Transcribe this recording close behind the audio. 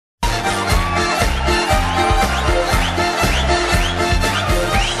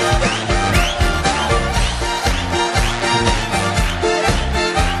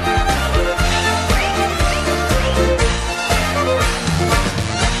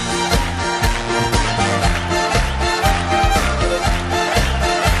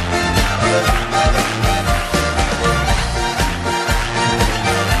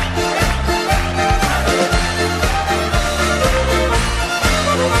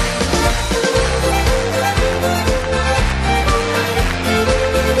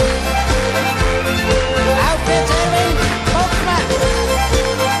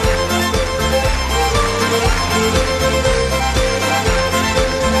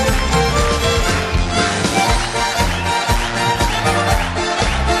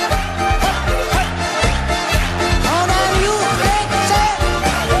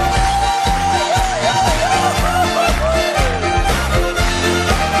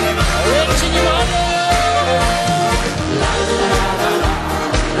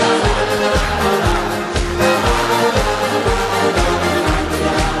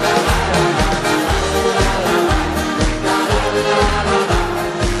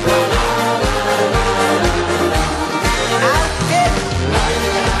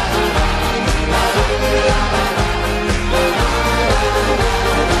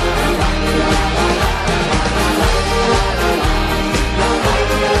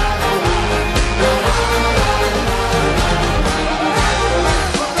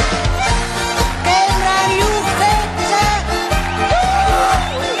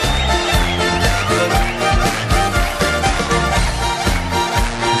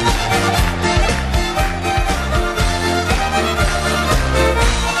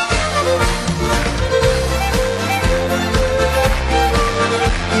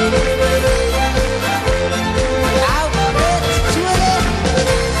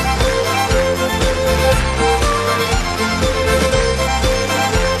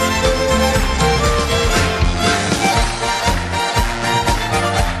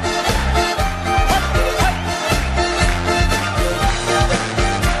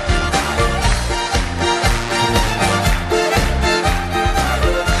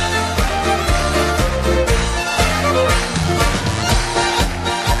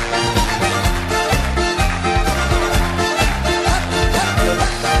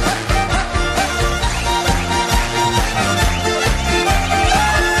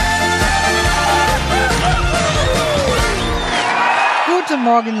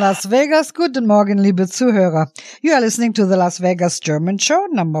Morgen, Las Vegas. Guten Morgen, liebe Zuhörer. You are listening to the Las Vegas German Show,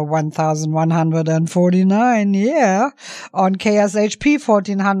 number 1149, on KSHP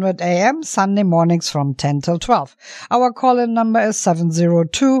 1400 AM, Sunday mornings from 10 till 12. Our call-in number is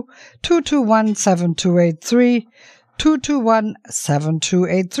 702-221-7283.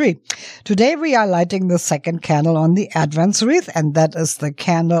 221-7283. Today we are lighting the second candle on the Advent wreath, and that is the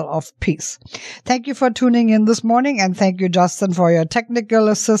candle of peace. Thank you for tuning in this morning, and thank you, Justin, for your technical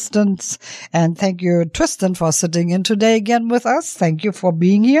assistance, and thank you, Tristan, for sitting in today again with us. Thank you for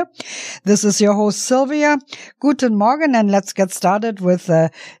being here. This is your host, Silvia. Guten Morgen, and let's get started with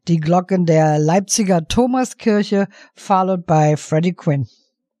Die Glocken der Leipziger Thomaskirche, followed by Freddie Quinn.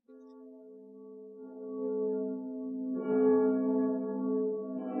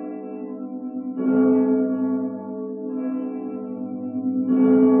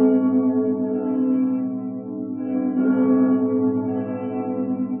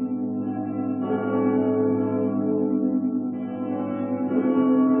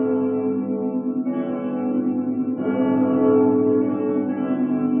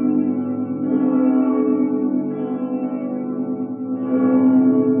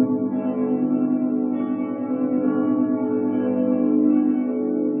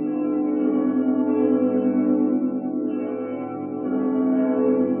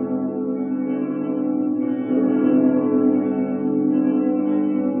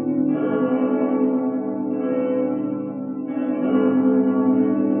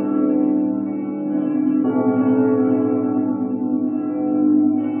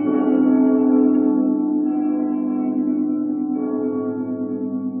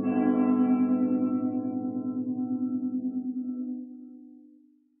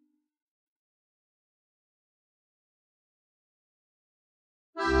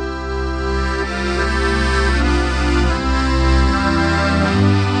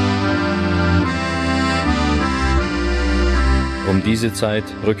 Um diese Zeit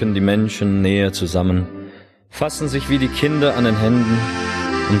rücken die Menschen näher zusammen, fassen sich wie die Kinder an den Händen,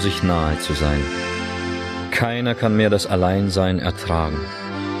 um sich nahe zu sein. Keiner kann mehr das Alleinsein ertragen.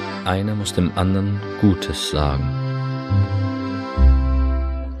 Einer muss dem anderen Gutes sagen.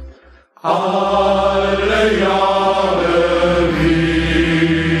 Alle Jahre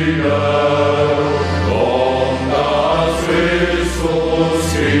wieder kommt das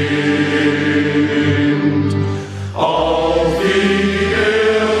Christuskind auf die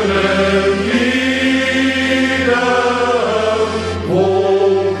Erde nieder, wo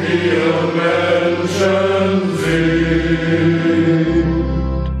wir Menschen sind.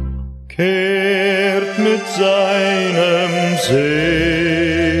 Kehrt mit seinem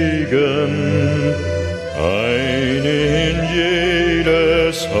Segen ein in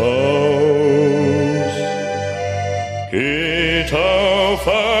jedes Haus, geht auf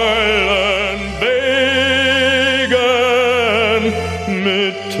allen Wegen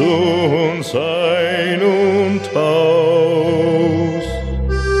mit uns ein und aus.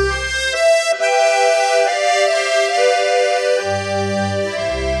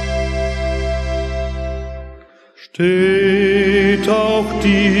 Steht auch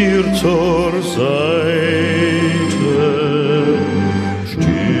dir zur Seite,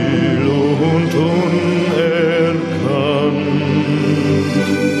 still und unerkannt,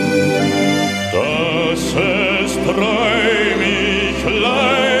 dass es treu mich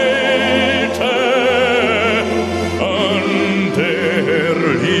leite an der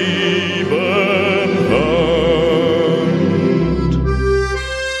lieben Hand.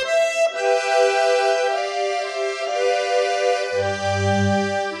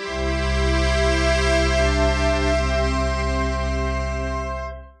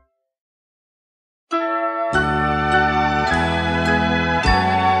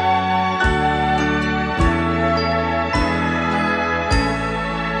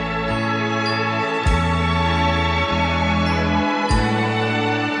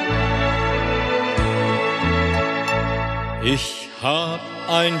 Ich hab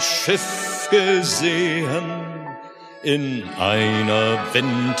ein Schiff gesehen in einer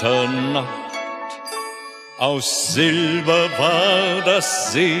Winternacht. Aus Silber war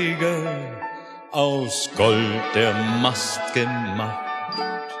das Segel, aus Gold der Mast gemacht.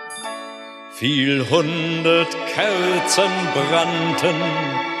 Viel 100 Kerzen brannten,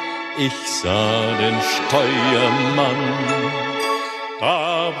 ich sah den Steuermann.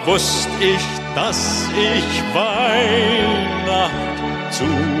 Da wusst ich, dass ich Weihnacht zu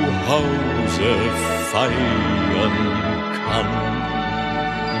Hause feiern kann.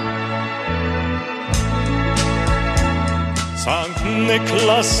 Sankt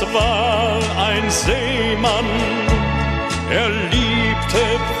Niklas war ein Seemann, Er liebte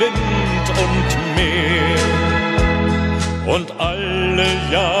Wind und Meer. Und alle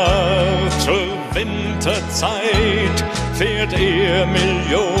Jahr zur Winterzeit fährt er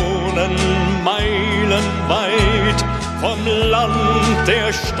Millionen Meilen weit vom Land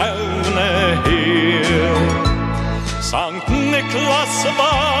der Sterne her. Sankt Niklas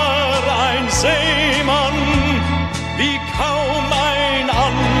war ein Seemann, wie kaum ein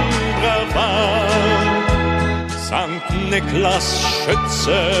anderer war. Sankt Niklas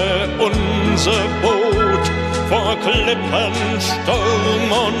schütze unser Boot vor Klippen,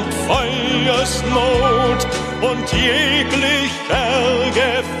 Sturm und Feuersnot und jeglicher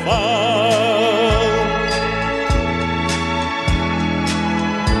Gefahr.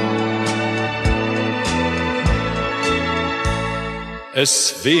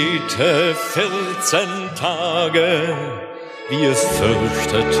 Es wehte 14 Tage, wir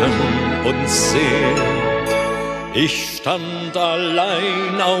fürchteten uns sehr. Ich stand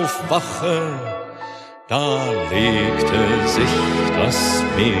allein auf Wache, da legte sich das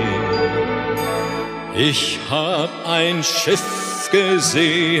Meer. Ich hab ein Schiff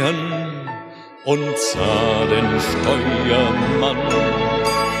gesehen und sah den Steuermann.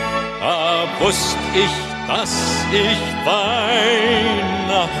 Da wusst ich, dass ich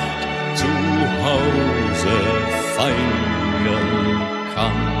Weihnacht zu Hause feiern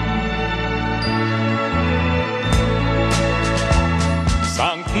kann.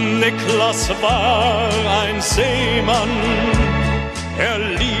 Sankt Niklas war ein Seemann, er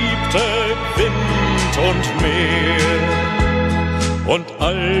liebte Wind und Meer. Und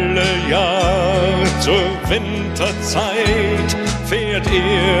alle Jahr zur Winterzeit fährt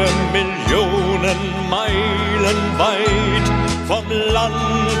er Millionen Meilen weit vom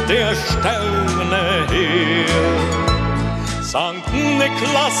Land der Sterne her. Sankt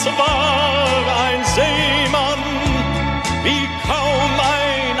Niklas war ein Seemann, wie kaum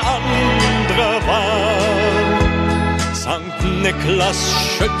ein anderer war. Sankt Niklas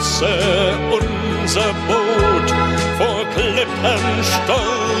schütze unser Boot vor Klippen,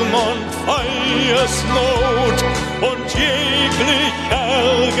 Sturm und Feuersnot und jeglicher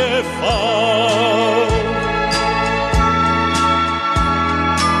Gefahr.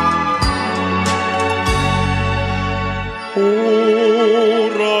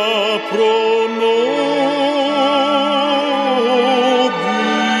 Ora pro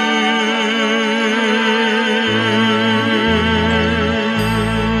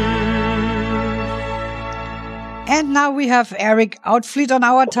And now we have Eric Outfleet on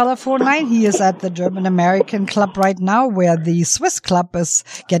our telephone line. He is at the German American Club right now, where the Swiss Club is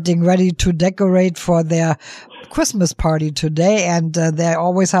getting ready to decorate for their Christmas party today. And they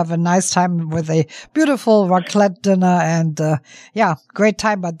always have a nice time with a beautiful raclette dinner and, great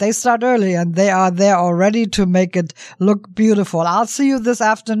time. But they start early and they are there already to make it look beautiful. I'll see you this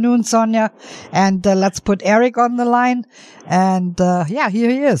afternoon, Sonja. And let's put Eric on the line. And here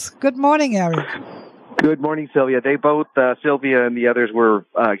he is. Good morning, Eric. Good morning, Silvia. They both, Silvia and the others, were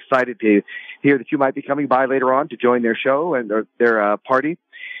excited to hear that you might be coming by later on to join their show and their party.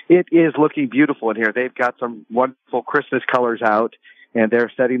 It is looking beautiful in here. They've got some wonderful Christmas colors out, and they're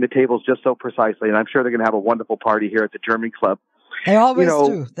setting the tables just so precisely. And I'm sure they're going to have a wonderful party here at the German Club. They always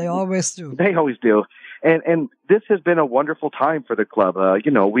do. They always do. They always do. And this has been a wonderful time for the club.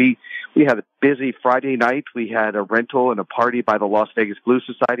 We had a busy Friday night. We had a rental and a party by the Las Vegas Blues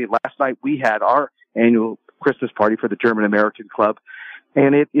Society. Last night we had our annual Christmas party for the German American Club,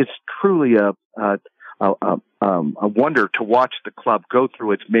 and it is truly a wonder to watch the club go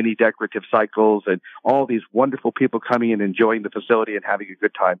through its many decorative cycles and all these wonderful people coming in, enjoying the facility and having a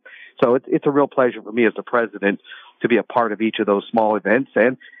good time. So it's a real pleasure for me as the president to be a part of each of those small events.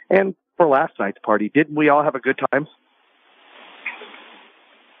 And for last night's party, didn't we all have a good time?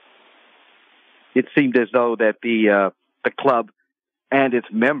 It seemed as though that the club and its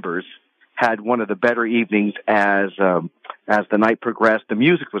members had one of the better evenings as the night progressed. The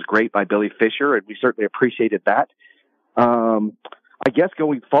music was great by Billy Fisher, and we certainly appreciated that. I guess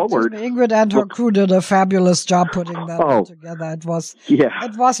going forward, Ingrid and her crew did a fabulous job putting that all together. It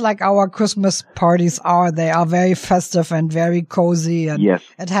was like our Christmas parties are. They are very festive and very cozy, and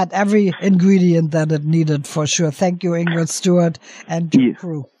it had every ingredient that it needed for sure. Thank you, Ingrid Stewart and your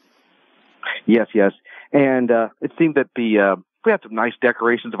crew. Yes. And it seemed that we had some nice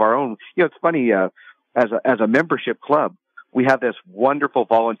decorations of our own. It's funny, as a membership club, we have this wonderful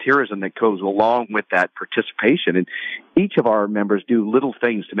volunteerism that goes along with that participation. And each of our members do little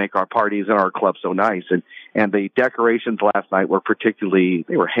things to make our parties and our club so nice. And the decorations last night were they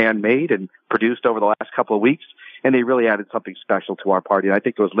were handmade and produced over the last couple of weeks. And they really added something special to our party. And I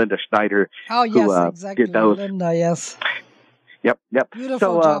think it was Linda Schneider who exactly. did those. Linda, yes. Yep.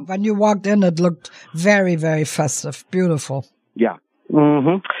 Beautiful job. When you walked in, it looked very, very festive. Beautiful. Yeah.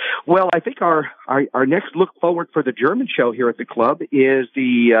 Mm-hmm. Well, I think our next look forward for the German show here at the club is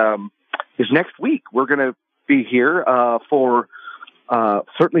next week. We're going to be here for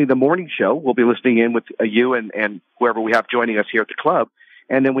certainly the morning show. We'll be listening in with you and whoever we have joining us here at the club.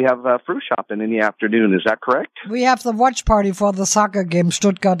 And then we have Frühschoppen in the afternoon. Is that correct? We have the watch party for the soccer game,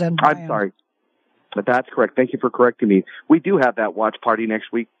 Stuttgart and Bayern. I'm sorry. But that's correct. Thank you for correcting me. We do have that watch party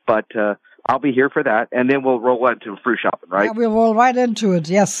next week, but I'll be here for that, and then we'll roll into Frühschoppen, right? Yeah, we'll roll right into it.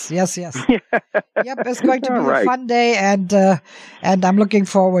 Yes. Yep, it's going to be a fun day, and I'm looking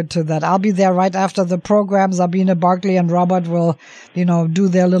forward to that. I'll be there right after the program. Sabine Barkley and Robert will, do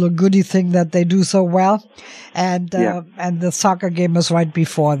their little goodie thing that they do so well, and the soccer game is right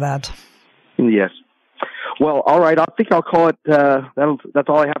before that. Yes. Well, all right. I think I'll call it. That's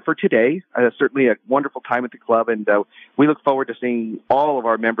all I have for today. Certainly a wonderful time at the club, and we look forward to seeing all of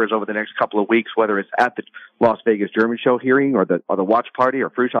our members over the next couple of weeks, whether it's at the Las Vegas German Show hearing or the watch party or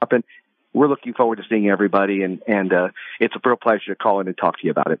Frühschoppen. We're looking forward to seeing everybody, and it's a real pleasure to call in and talk to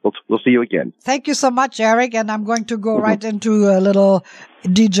you about it. We'll see you again. Thank you so much, Eric, and I'm going to go right into a little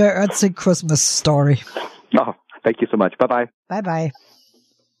DJ Ötzi Christmas story. Oh, thank you so much. Bye-bye. Bye-bye.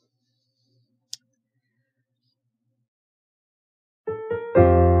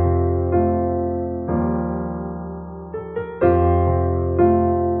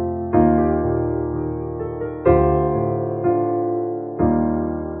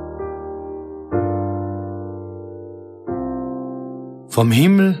 Vom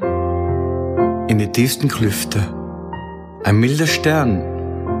Himmel in die tiefsten Klüfte ein milder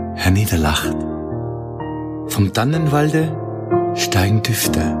Stern herniederlacht. Vom Tannenwalde steigen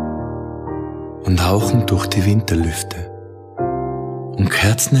Düfte und hauchen durch die Winterlüfte. Und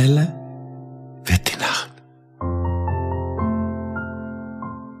kerzenhelle wird die Nacht.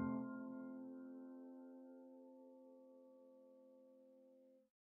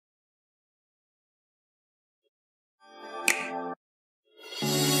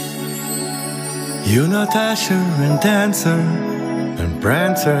 You know Dasher and Dancer and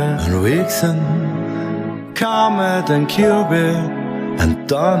Prancer and Vixen, Comet and Cupid and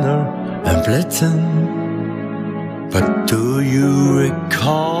Donner and Blitzen. But do you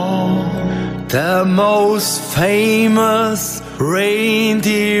recall the most famous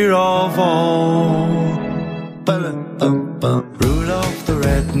reindeer of all? Rudolph the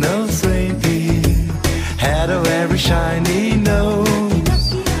red-nosed reindeer had a very shiny nose.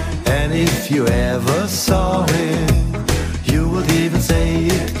 And if you ever saw it, you would even say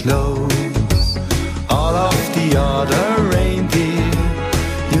it close. All of the other reindeer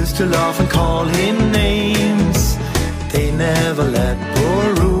used to laugh and call him names. They never let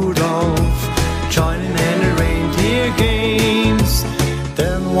poor Rudolph join in any reindeer games.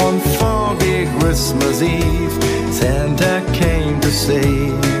 Then one foggy Christmas Eve, Santa came to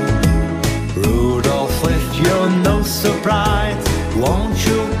say, Rudolph, with your nose so bright, won't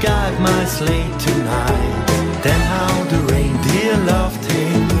you guide my sleigh tonight? Then how the reindeer loved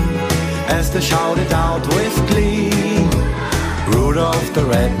him as they shouted out with glee, Rudolph the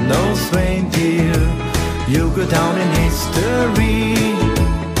red-nosed reindeer, you go down in history.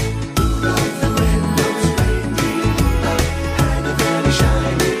 Rudolph the red-nosed reindeer had a very shiny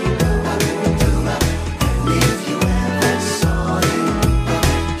nose. And if you ever saw it,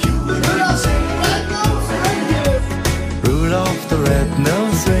 you would even say Rudolph the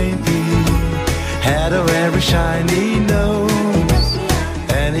red-nosed reindeer had a very shiny nose.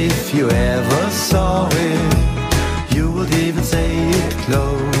 And if you ever saw it, you would even say it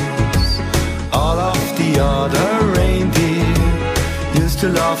close. All of the other reindeer used to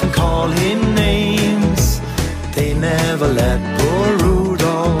laugh and call him names. They never let poor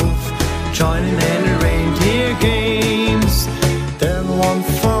Rudolph join in any reindeer games. Then one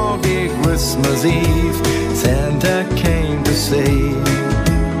foggy Christmas Eve, Santa came to say,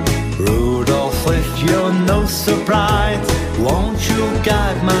 Rudolph, with your nose so bright, won't you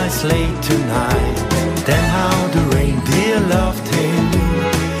guide my sleigh tonight? Then how the reindeer loved him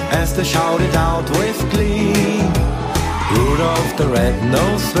as they shouted out with glee, Rudolph the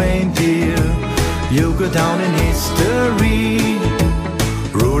red-nosed reindeer, you go down in history.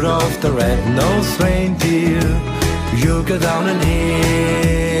 Rudolph the red-nosed reindeer, you go down in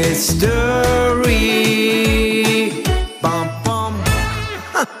history. Bum, bum.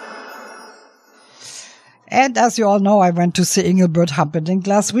 And as you all know, I went to see Engelbert Humperdinck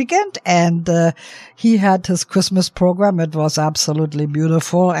last weekend, and he had his Christmas program. It was absolutely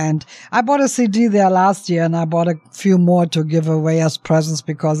beautiful. And I bought a CD there last year, and I bought a few more to give away as presents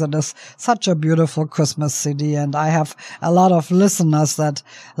because it is such a beautiful Christmas CD. And I have a lot of listeners that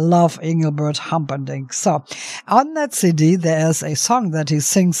love Engelbert Humperdinck. So on that CD, there is a song that he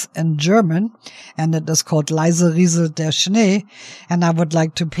sings in German, and it is called Leise rieselt der Schnee. And I would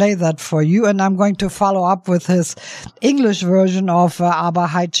like to play that for you. And I'm going to follow up with his English version of Aber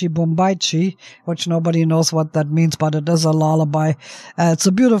Heichi Bombaichi, which nobody knows what that means, but it is a lullaby. It's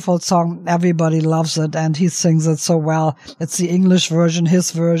a beautiful song. Everybody loves it, and he sings it so well. It's the English version,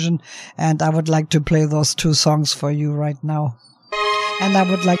 his version, and I would like to play those two songs for you right now. And I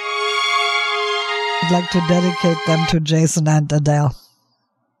would like to dedicate them to Jason and Adele.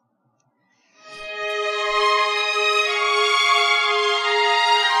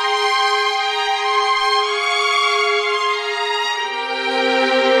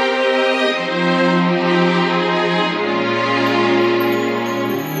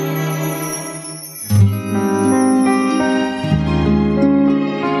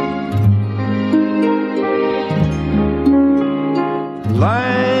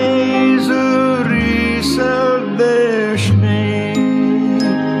 Leise rieselt der Schnee,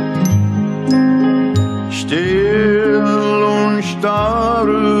 still und starr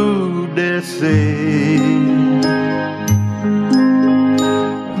der See.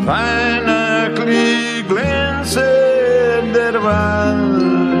 Weihnachtlich glänzet der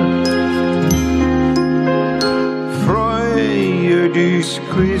Wald, freue dich,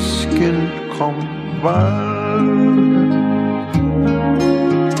 Christkind kommt bald.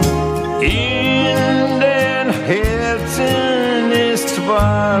 In den Herzen ist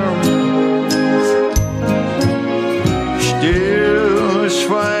warm, still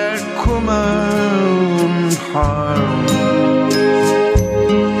schweigt Kummer und Harm.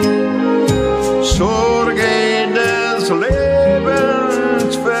 Sorge des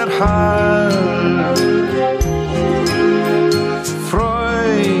Lebens verhallt,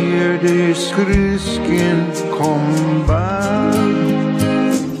 freue dich, Christkind, komm bald.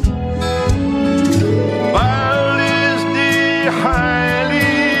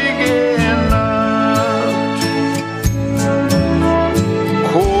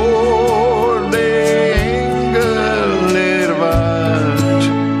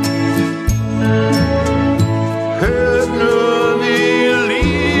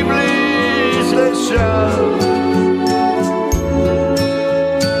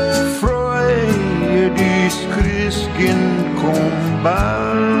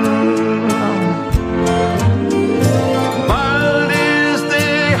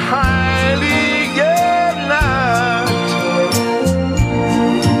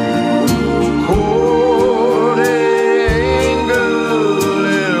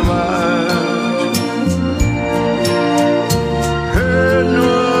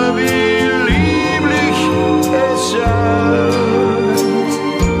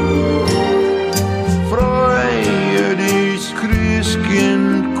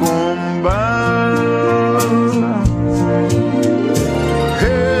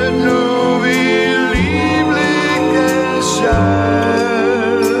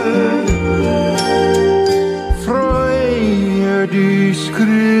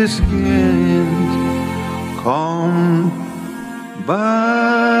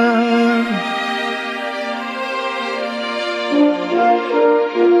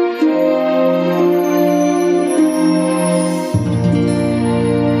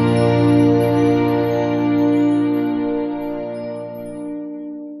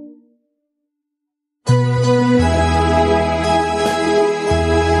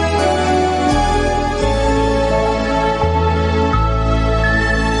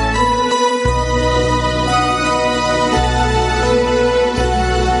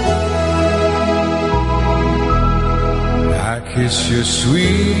 Kiss your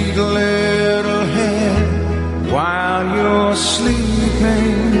sweet little head while you're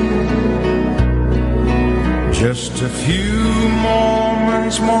sleeping. Just a few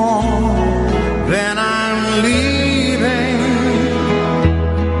moments more, then I'm leaving.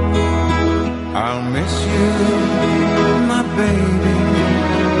 I'll miss you, my baby.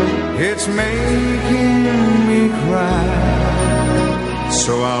 It's making me cry.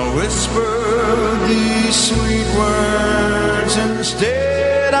 So I'll whisper these sweet words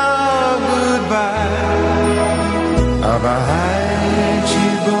instead of goodbye. Aber Heichi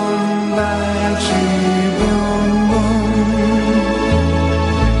Bombaichi Bom Bom.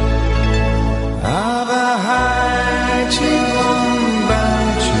 Aber Heichi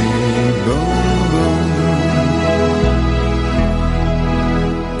Bombaichi Bom Bom.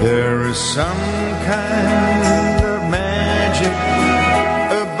 some kind of magic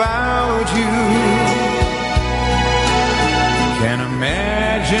about you. Can't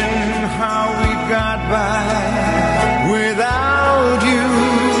imagine how we got by without you.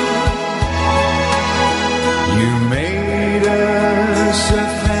 You made us a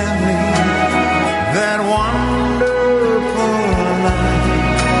family that wonderful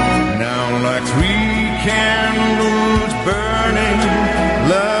night. Now like 3 candles burning,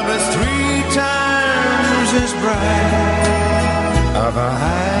 love is 3 times as bright. Ava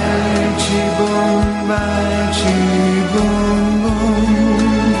hai chi boom bai chi boom boom.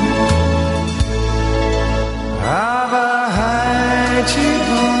 Ava hai chi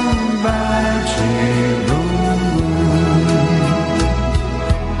boom bai chi boom.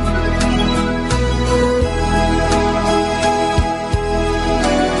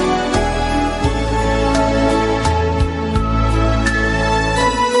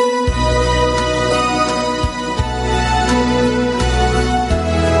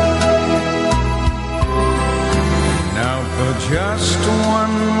 Just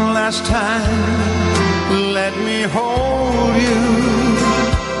one last time, let me hold you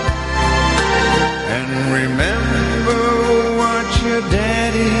and remember what your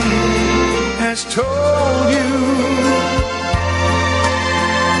daddy has told you.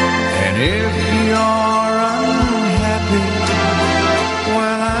 And if you're unhappy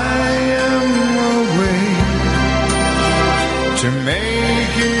while I am away, to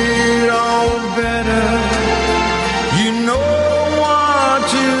make it all better, you know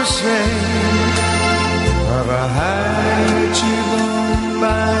to say, Ava hai chi boom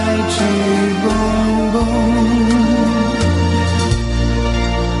bai chi boom boom.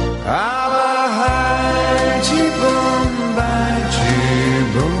 Ava hai chi boom bai chi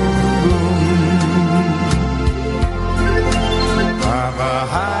boom boom. Ava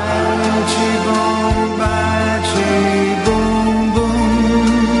hai chi boom bai chi boom boom.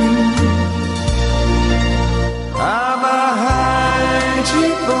 Ava hai chi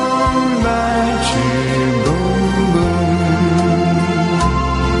boom bai chi boom boom.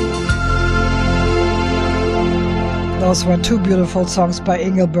 Those were 2 beautiful songs by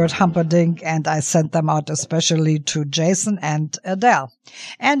Engelbert Humperdinck, and I sent them out especially to Jason and Adele.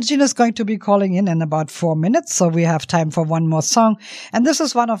 And Gina's going to be calling in about 4 minutes, so we have time for one more song. And this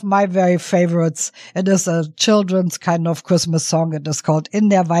is one of my very favorites. It is a children's kind of Christmas song. It is called In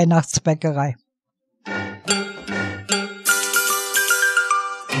der Weihnachtsbäckerei.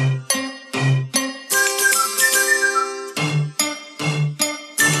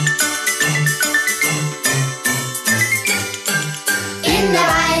 In der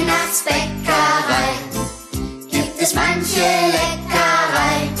Weihnachtsbäckerei gibt es manche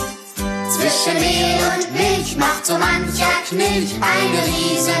Leckerei. Zwischen Mehl und Milch macht so mancher Knilch eine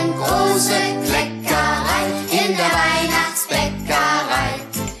riesengroße Kleckerei. In der Weihnachtsbäckerei,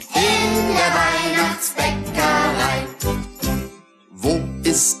 in der Weihnachtsbäckerei. Wo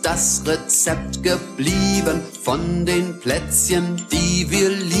ist das Rezept geblieben von den Plätzchen, die wir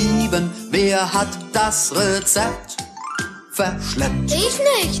lieben? Wer hat das Rezept verschleppt? Ich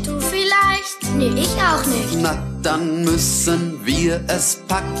nicht, du vielleicht? Nee, ich auch nicht. Na, dann müssen wir es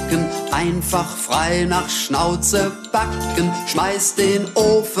packen, einfach frei nach Schnauze backen. Schmeiß den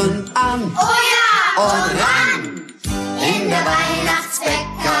Ofen an. Oh ja, und ran! In der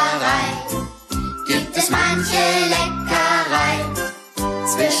Weihnachtsbäckerei gibt es manche Leckerei.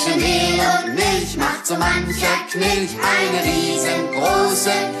 Zwischen Mehl und Milch macht so mancher Knilch eine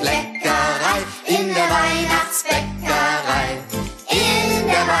riesengroße Kleckerei. In der Weihnachtsbäckerei, in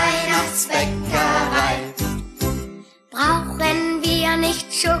der Weihnachtsbäckerei. Brauchen wir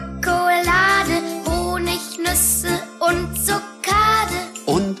nicht Schokolade, Honig, Nüsse und Zuckade?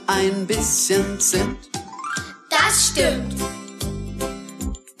 Und ein bisschen Zimt. Das stimmt.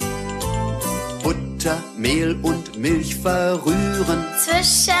 Butter, Mehl und Milch verrühren.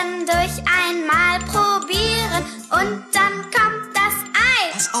 Zwischendurch einmal probieren und dann kommt das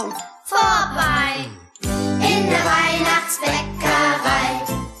Ei. Pass auf. Vorbei. In der Weihnachtsbäckerei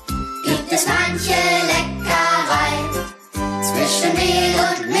gibt es manche Leckerei. Zwischen Mehl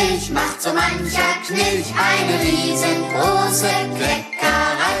und Milch macht so mancher Knilch eine riesengroße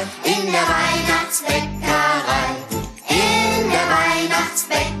Kleckerei. In der Weihnachtsbäckerei, in der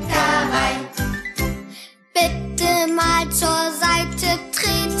Weihnachtsbäckerei. Bitte mal zur Seite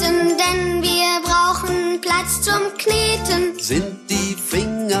treten, denn wir brauchen Platz zum Kneten. Sind die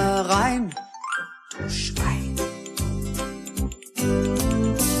Finger rein? Du Schwein.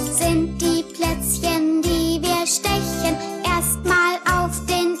 Sind die Plätzchen, die wir stechen, erstmal auf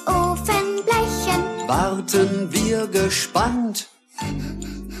den Ofenblechen? Warten wir gespannt.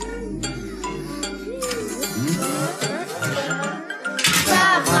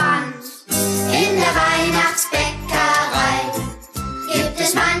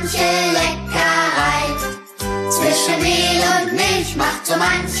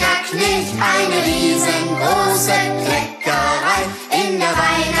 eine riesengroße Kleckerei in der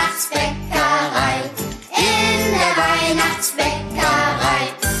Weihnachtsbäckerei, in der Weihnachtsbäckerei.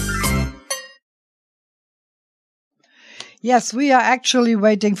 Yes, we are actually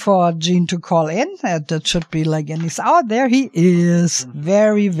waiting for Gene to call in. That should be like, and he's out there. He is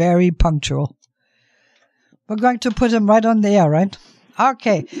very, very punctual. We're going to put him right on the air, right?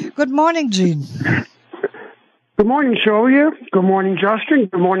 Okay. Good morning, Gene. Good morning, Silvia. Good morning, Justin.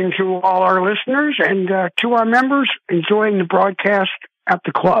 Good morning to all our listeners and to our members enjoying the broadcast at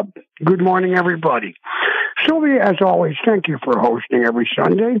the club. Good morning, everybody. Silvia, as always, thank you for hosting every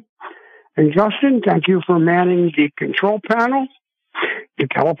Sunday. And Justin, thank you for manning the control panel, the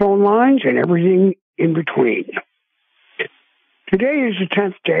telephone lines, and everything in between. Today is the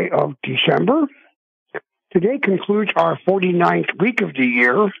 10th day of December. Today concludes our 49th week of the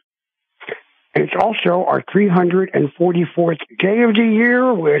year. And it's also our 344th day of the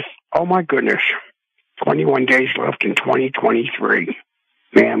year with, oh my goodness, 21 days left in 2023.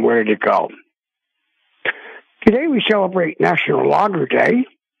 Man, where did it go? Today we celebrate National Lager Day,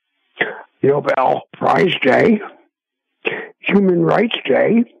 Nobel Prize Day, Human Rights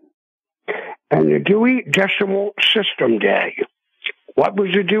Day, and the Dewey Decimal System Day. What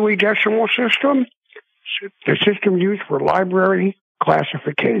was the Dewey Decimal System? The system used for library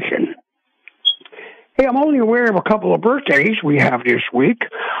classification. Hey, I'm only aware of a couple of birthdays we have this week.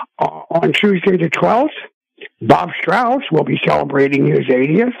 On Tuesday the 12th, Bob Strauss will be celebrating his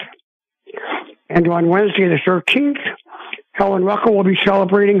 80th. And on Wednesday the 13th, Helen Ruckel will be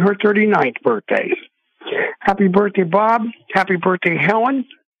celebrating her 39th birthday. Happy birthday, Bob. Happy birthday, Helen.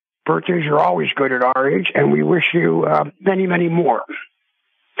 Birthdays are always good at our age, and we wish you many, many more.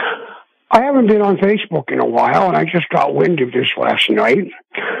 I haven't been on Facebook in a while, and I just got wind of this last night.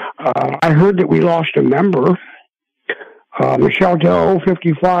 I heard that we lost a member. Michelle Doe,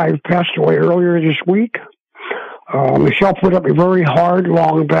 55, passed away earlier this week. Michelle put up a very hard,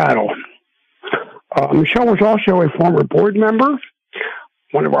 long battle. Michelle was also a former board member,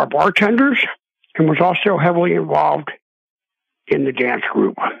 one of our bartenders, and was also heavily involved in the dance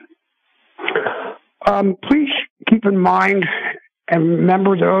group. Please keep in mind and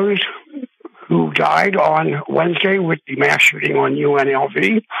remember those who died on Wednesday with the mass shooting on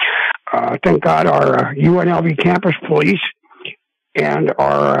UNLV. Thank God our UNLV campus police and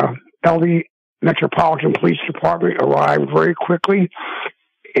our LV Metropolitan Police Department arrived very quickly,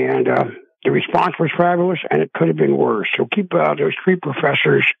 and the response was fabulous, and it could have been worse. So keep those three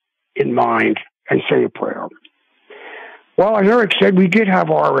professors in mind and say a prayer. Well, as Eric said, we did have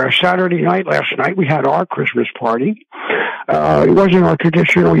our Saturday night last night. We had our Christmas party. It wasn't our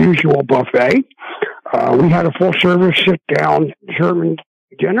traditional, usual buffet. We had a full-service, sit-down German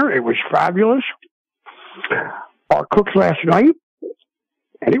dinner. It was fabulous. Our cooks last night,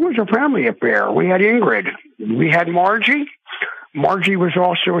 and it was a family affair. We had Ingrid. We had Margie. Margie was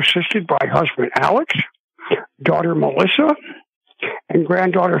also assisted by husband Alex, daughter Melissa, and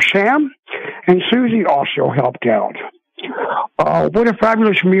granddaughter Sam, and Susie also helped out. What a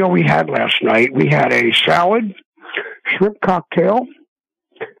fabulous meal we had last night. We had a salad, shrimp cocktail,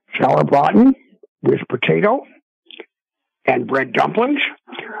 sauerbraten with potato, and bread dumplings,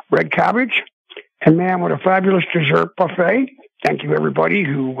 red cabbage, and man, what a fabulous dessert buffet. Thank you, everybody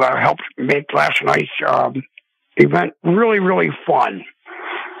who helped make last night's event really, really fun.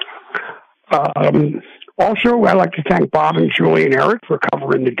 Also, I'd like to thank Bob and Julie and Eric for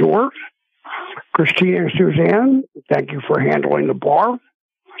covering the door. Christina and Suzanne, thank you for handling the bar.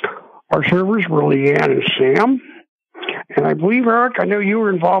 Our servers were Leanne and Sam. And I believe, Eric, I know you were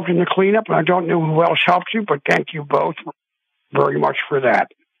involved in the cleanup, and I don't know who else helped you, but thank you both very much for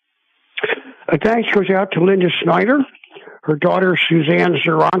that. A thanks goes out to Linda Snyder, her daughter Suzanne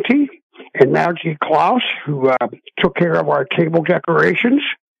Zeranti, and Maggie Klaus, who took care of our table decorations.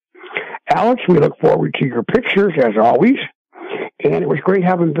 Alex, we look forward to your pictures, as always. And it was great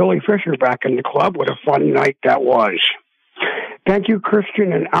having Billy Fisher back in the club. What a fun night that was. Thank you,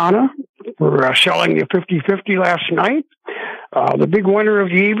 Christian and Anna, for selling the 50-50 last night. The big winner of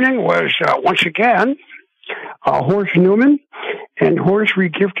the evening was, once again, Horst Newman, and Horst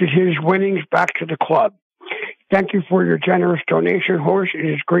regifted his winnings back to the club. Thank you for your generous donation, Horst. It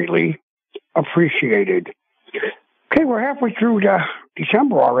is greatly appreciated. Okay, we're halfway through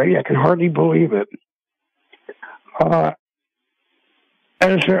December already. I can hardly believe it.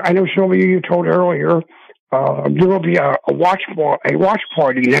 As I know, Silvia, you told earlier, there will be a watch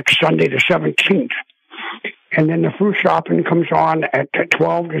party next Sunday, the 17th. And then the fruit shopping comes on at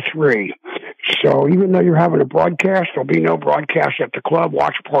 12 to 3. So even though you're having a broadcast, there'll be no broadcast at the club,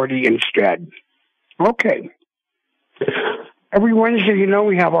 watch party instead. Okay. Every Wednesday,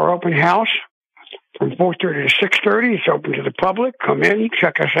 we have our open house from 4:30 to 6:30. It's open to the public. Come in,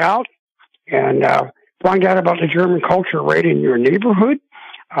 check us out, and find out about the German culture right in your neighborhood.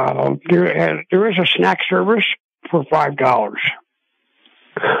 There is a snack service for $5.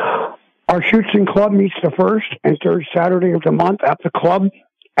 Our Shooting Club meets the first and third Saturday of the month at the club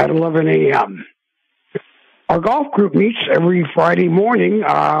at 11 a.m. Our golf group meets every Friday morning.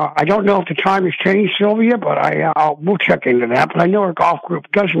 I don't know if the time has changed, Silvia, but we'll check into that. But I know our golf group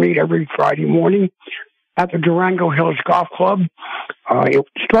does meet every Friday morning at the Durango Hills Golf Club.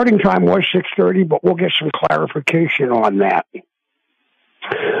 Starting time was 6:30, but we'll get some clarification on that.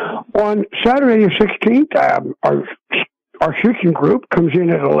 On Saturday the 16th, our shooting group comes in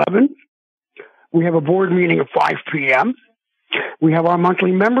at 11. We have a board meeting at 5 p.m. We have our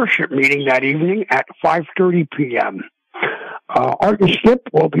monthly membership meeting that evening at 5:30 p.m. Art and Skip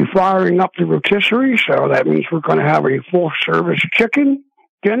will be firing up the rotisserie, so that means we're going to have a full-service chicken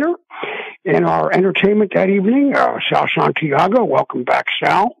dinner. And our entertainment that evening, Sal Santiago, welcome back,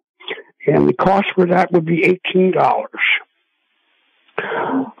 Sal. And the cost for that would be $18.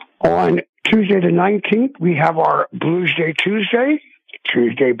 On Tuesday the 19th, we have our Blues Day Tuesday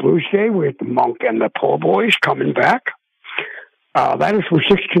Blues Day with the Monk and the Po' Boys coming back. That is from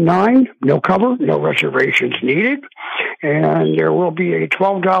 6 to 9, no cover, no reservations needed. And there will be a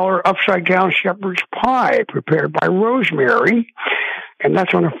 $12 upside-down shepherd's pie prepared by Rosemary. And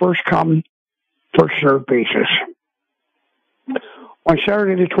that's on a first-come, first-served basis. On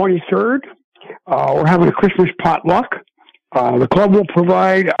Saturday the 23rd, we're having a Christmas potluck. The club will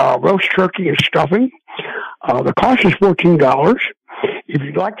provide roast turkey and stuffing. The cost is $14. If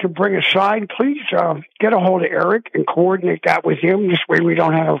you'd like to bring a side, please get a hold of Eric and coordinate that with him. This way we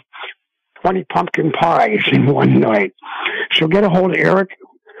don't have 20 pumpkin pies in one night. So get a hold of Eric.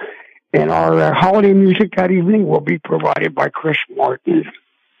 And our holiday music that evening will be provided by Chris Martin.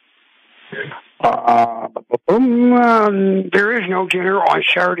 There is no dinner on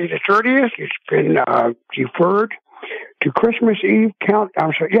Saturday the 30th. It's been deferred to Christmas Eve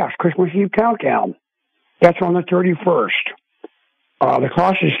countdown. Christmas Eve countdown. That's on the 31st. The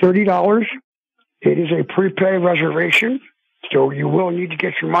cost is $30. It is a prepay reservation, so you will need to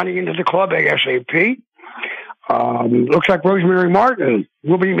get your money into the club ASAP. Looks like Rosemary Martin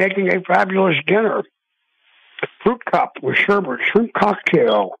will be making a fabulous dinner. Fruit cup with sherbet, shrimp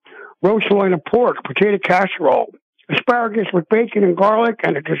cocktail, roast loin of pork, potato casserole, asparagus with bacon and garlic,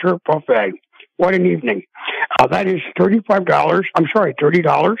 and a dessert buffet. What an evening. That is $30.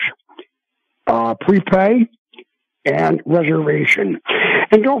 Prepay and reservation.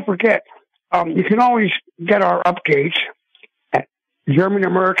 And don't forget, you can always get our updates at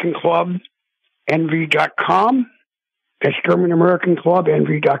GermanAmericanClubNV.com. That's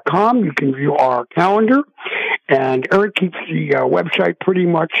GermanAmericanClubNV.com. You can view our calendar, and Eric keeps the website pretty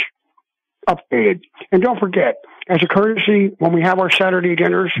much updated. And don't forget, as a courtesy, when we have our Saturday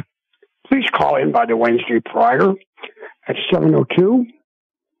dinners, please call in by the Wednesday prior at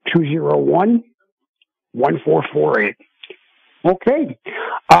 702-201-1448. Okay.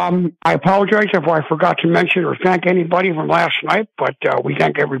 I apologize if I forgot to mention or thank anybody from last night, but we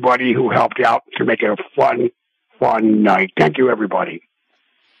thank everybody who helped out to make it a fun night. Thank you, everybody.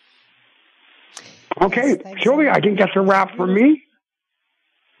 Okay, Silvia, I think that's a wrap for me.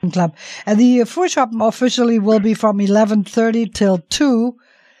 Club. And the Frühschoppen officially will be from 11:30 till 2.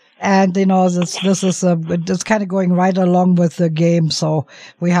 And, this is it's kind of going right along with the game. So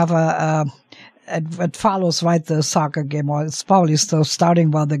we have it follows right the soccer game, or it's probably still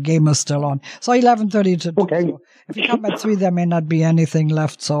starting while the game is still on. So 11:30 to 2. Okay. So if you come at 3, there may not be anything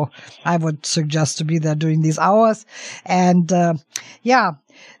left. So I would suggest to be there during these hours. And,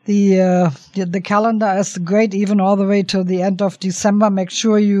 the calendar is great, even all the way to the end of December. Make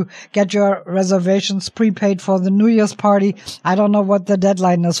sure you get your reservations prepaid for the New Year's party. I don't know what the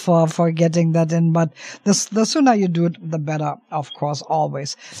deadline is for getting that in, but the sooner you do it, the better, of course,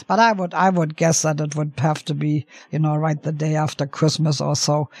 always. But I would guess that it would have to be, right the day after Christmas or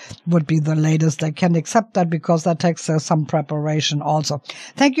so would be the latest they can accept that, because that takes some preparation also.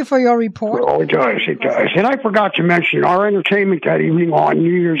 Thank you for your report. Oh, it does. And I forgot to mention our entertainment that evening on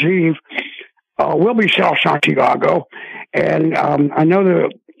New Year's Eve will be Sal Santiago, and I know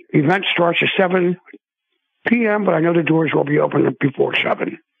the event starts at 7 p.m., but I know the doors will be open before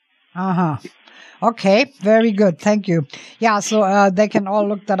 7. Okay, very good. Thank you. Yeah, so they can all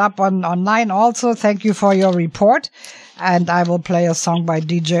look that up online also. Thank you for your report. And I will play a song by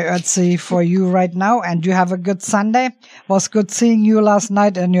DJ Ötzi for you right now. And you have a good Sunday. Was good seeing you last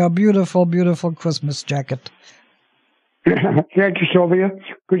night in your beautiful, beautiful Christmas jacket. Thank you, Silvia.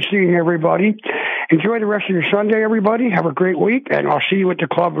 Good seeing everybody. Enjoy the rest of your Sunday, everybody. Have a great week, and I'll see you at the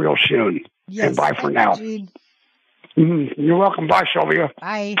club real soon. Yes, and bye for now. You're welcome. Bye, Silvia.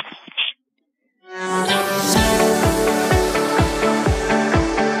 Bye.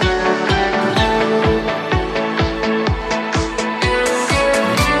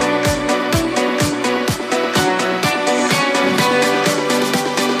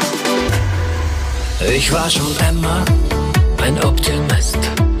 Ich war schon immer ein Optimist.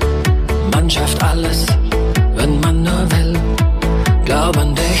 Man schafft alles, wenn man nur will. Glaub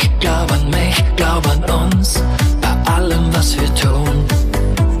an dich, glaub an mich, glaub an uns, bei allem, was wir tun.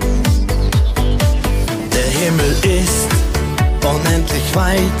 Der Himmel ist unendlich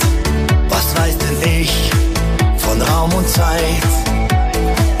weit. Was weiß denn ich von Raum und Zeit?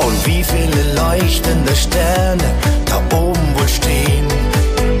 Und wie viele leuchtende Sterne da oben wohl stehen?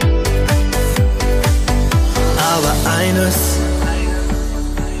 Aber eines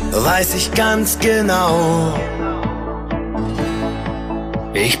weiß ich ganz genau.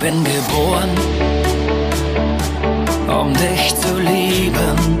 Ich bin geboren, um dich zu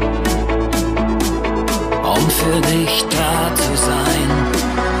lieben, um für dich da zu sein.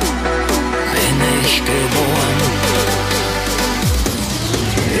 Bin ich geboren.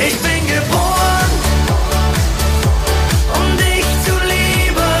 Ich bin geboren, um dich zu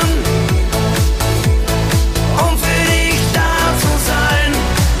lieben, um für dich da zu sein.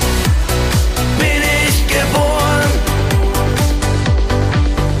 Bin ich geboren.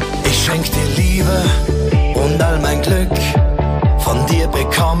 Ich schenk dir Liebe und all mein Glück. Von dir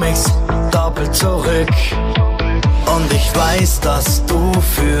bekomm ich's doppelt zurück. Und ich weiß, dass du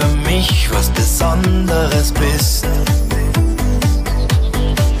für mich was Besonderes bist.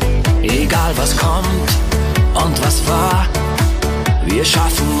 Egal was kommt und was war, wir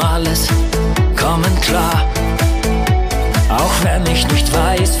schaffen alles, kommen klar. Auch wenn ich nicht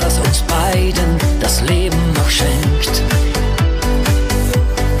weiß, was uns beiden das Leben noch schenkt.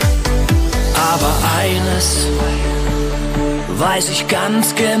 Aber eines weiß ich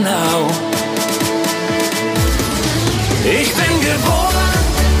ganz genau. Ich bin geboren,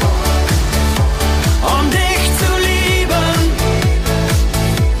 um dich zu lieben,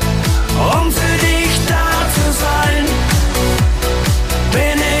 um für dich da zu sein.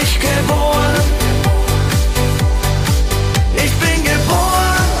 Bin ich geboren. Ich bin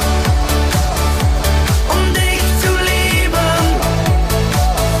geboren, um dich zu lieben,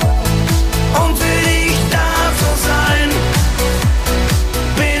 um für dich da zu sein.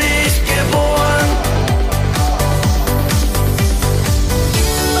 Bin ich geboren.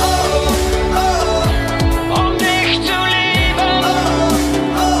 Um dich zu lieben,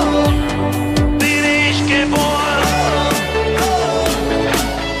 bin ich geboren.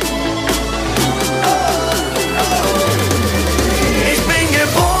 Ich bin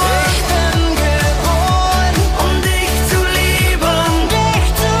geboren, um dich zu lieben,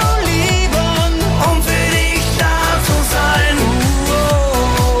 um für dich da zu sein.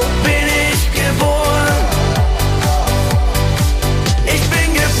 Bin ich geboren. Ich bin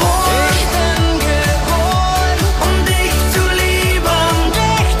geboren, um dich zu lieben,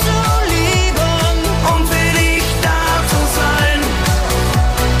 um für dich da zu sein.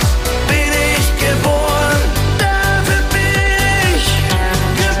 Bin ich geboren, dafür bin ich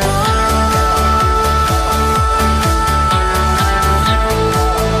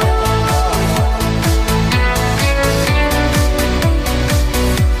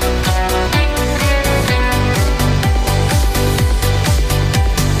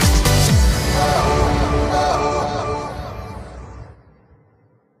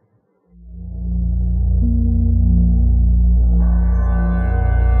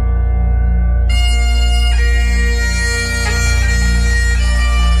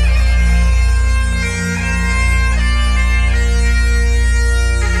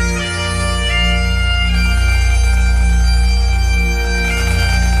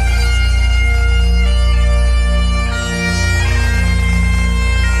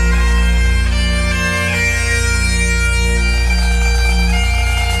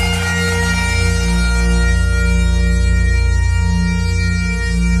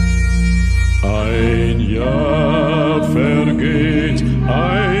Ein Jahr vergeht,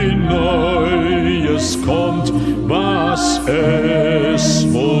 ein neues kommt, was es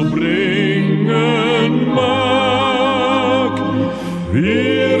wohl bringen mag.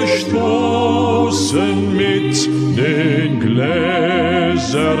 Wir stoßen mit den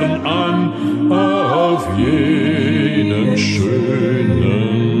Gläsern an auf jenen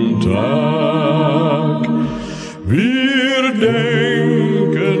schönen Tag. Wir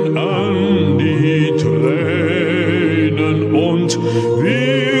denken an die Tränen und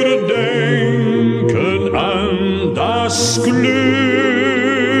wir denken das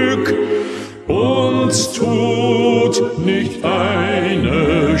Glück. Uns tut nicht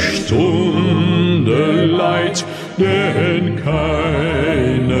eine Stunde leid, denn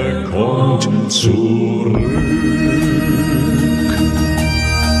keine kommt zurück.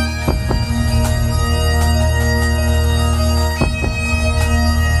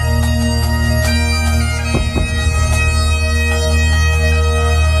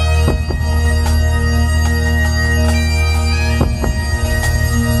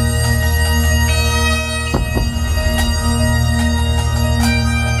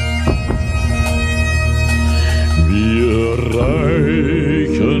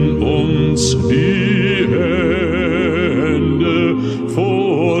 Die Hände,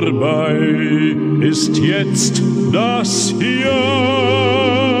 vorbei ist jetzt das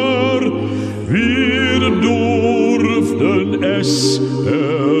Jahr. Wir durften es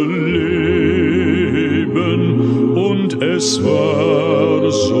erleben und es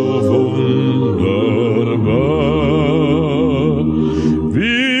war so wunderbar.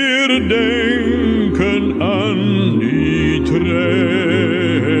 Wir denken an die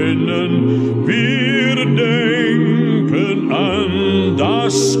Tränen, wir denken an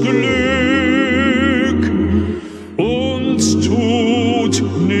das Glück. Uns tut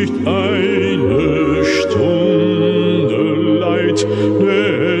nicht eine Stunde leid,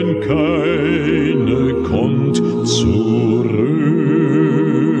 denn keine kommt zurück.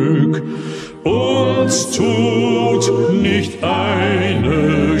 Uns tut nicht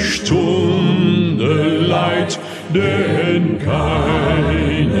eine Stunde leid, denn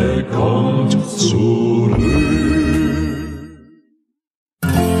keine kommt zurück.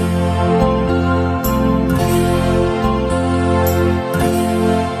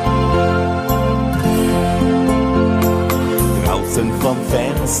 Draußen vom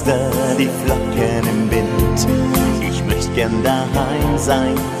Fenster die Flocken im Wind. Ich möchte gern daheim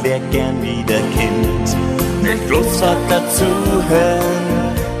sein, wär gern wieder Kind. Den Fluss hat dazu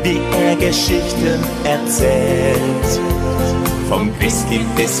hören, wie er Geschichten erzählt. Vom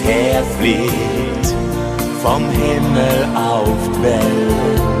Christkind bis herfliegt, vom Himmel auf die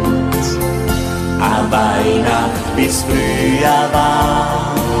Welt. A Weihnacht bis früher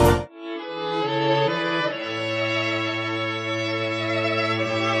war.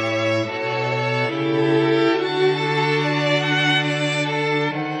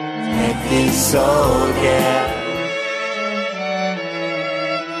 Hätt ich so gern.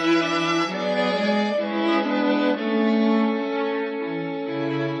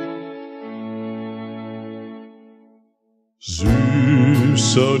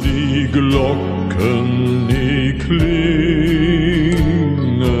 Süßer die Glocken, die klingen,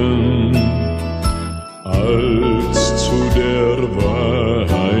 als zu der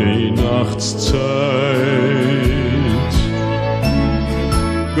Weihnachtszeit.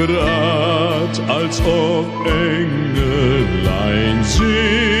 Grad als ob Engelein singen,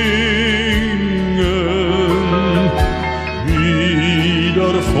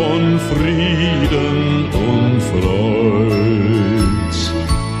 wieder von Frieden und Freud,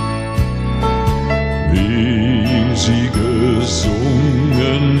 wie sie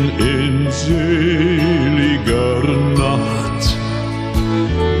gesungen in seliger Nacht,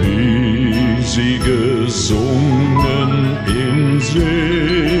 wie sie gesungen in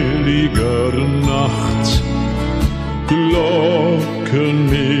seliger Nacht, Glocken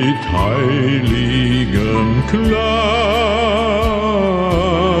mit heiligem Klang,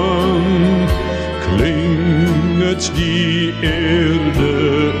 klinget die Erde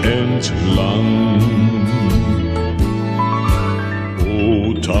entlang.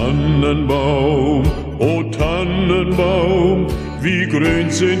 O Tannenbaum, wie grün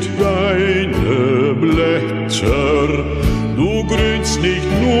sind deine Blätter. Du grünst nicht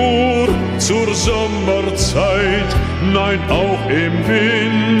nur zur Sommerzeit, nein auch im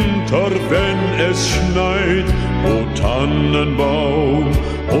Winter, wenn es schneit. O Tannenbaum,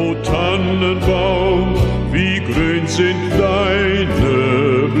 wie grün sind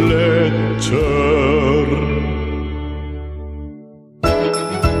deine Blätter.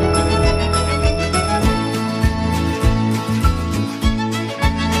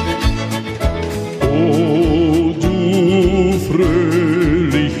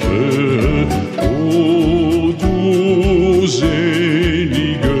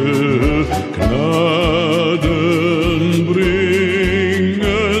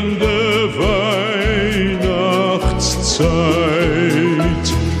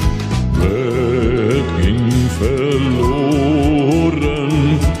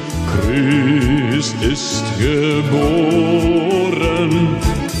 Ist geboren,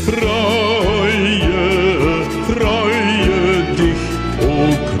 Freue, Freue,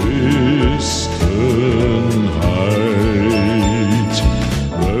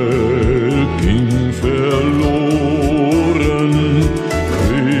 ging verloren.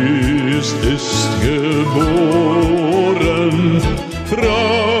 Christ ist geboren.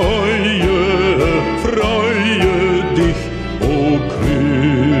 Freue, freue dich, o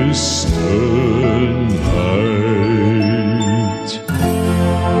Christenheit.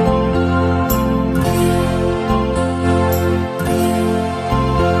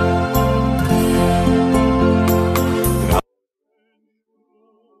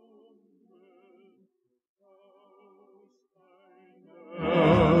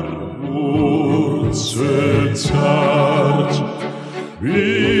 Zart,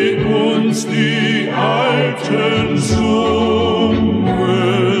 wie uns die Alten sungen,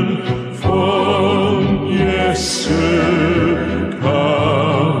 von Jesse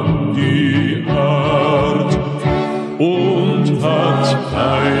kam die Art und hat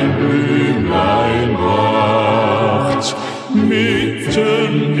ein Blümlein bracht,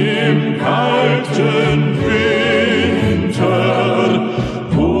 mitten im kalten Winter,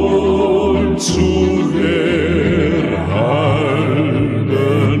 wohl zu der halben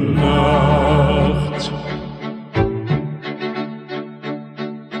Nacht.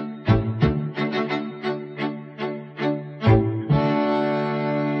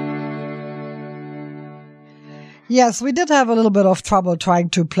 Yes, we did have a little bit of trouble trying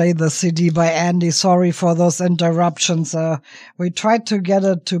to play the CD by Andy. Sorry for those interruptions. We tried to get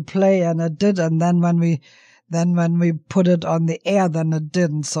it to play and it did, and then when we put it on the air, then it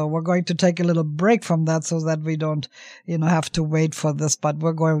didn't. So we're going to take a little break from that so that we don't, have to wait for this, but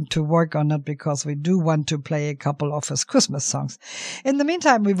we're going to work on it because we do want to play a couple of his Christmas songs. In the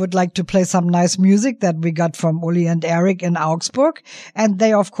meantime, we would like to play some nice music that we got from Uli and Eric in Augsburg. And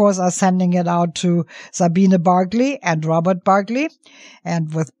they, of course, are sending it out to Sabine Barkley and Robert Barkley,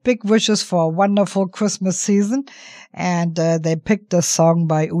 and with big wishes for a wonderful Christmas season. And they picked a song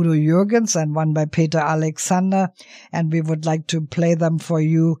by Udo Jürgens and one by Peter Alexander, and we would like to play them for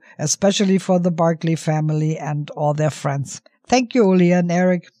you, especially for the Barkley family and all their friends. Thank you, Uli and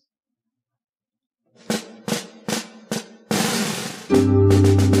Eric.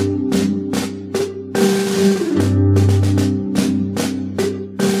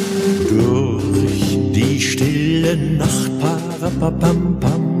 Durch die stille Nacht,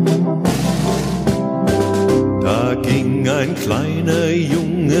 parapapam-pam, da ging ein kleiner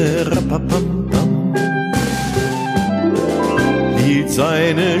Junge, rapapam-pam, hielt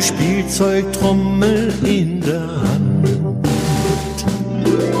seine Spielzeugtrommel in der Hand,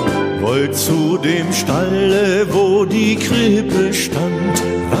 wollte zu dem Stalle, wo die Krippe stand,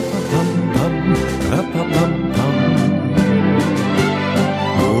 rapapam-pam, rapapam-pam,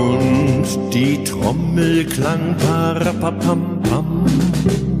 und die Trommel klang, parapapam-pam,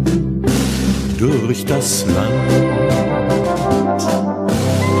 durch das Land.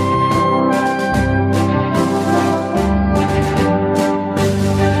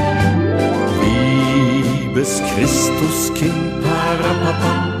 Liebes Christuskind,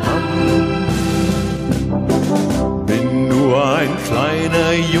 parapapam, bin nur ein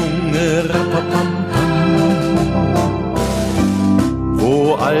kleiner Junge, rapapam,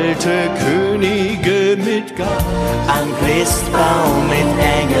 wo alte Könige mit Gast am Christbaum mit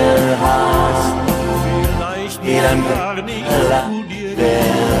Engelhaar ihren gar nicht zu dir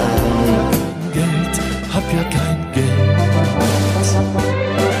Geld, hab ja kein Geld,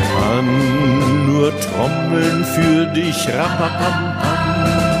 kann nur trommeln für dich, rapapam-pam,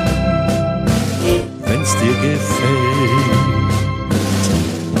 wenn's dir gefällt.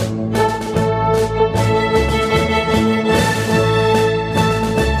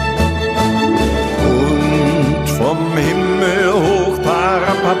 Und vom Himmel hoch,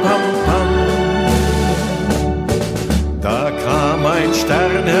 parapapam-pam, da kam ein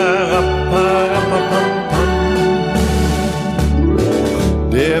Stern herab, parapapam-pam,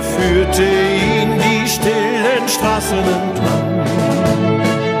 der führte ihn die stillen Straßen entlang,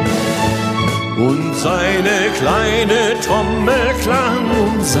 und seine kleine Trommel klang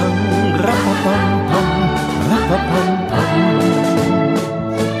und sang, rapapam-pam, rapapam-pam,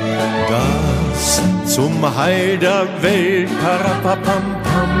 das zum Heil der Welt,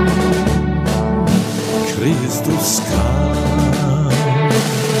 parapapam-pam, Christus kam.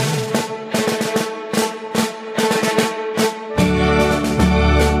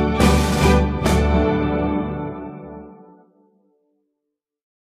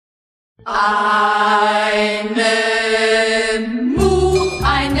 Eine Mu,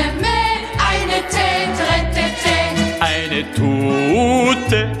 eine Mäh, eine Tät, eine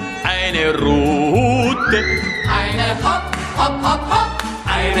Tute, eine Rute, eine Hopp, Hopp, Hopp, Hopp,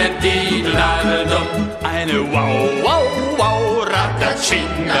 eine Didladum, eine Wow, Wow, Wow,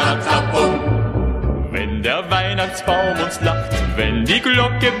 Rattatsching, Rattabum. wenn der Weihnachtsbaum uns lacht, wenn die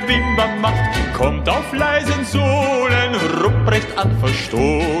Glocke Bimbam macht, kommt auf leisen Sohlen Rupprecht an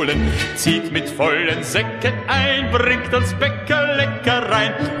verstohlen, zieht mit vollen Säcken ein, bringt ans Bäcker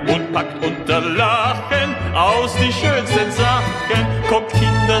Leckereien und packt unter Lachen aus die schönsten Sachen. Kommt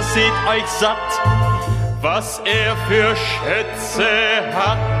Kinder, seht euch satt, was er für Schätze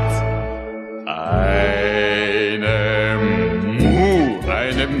hat. Eine Mu,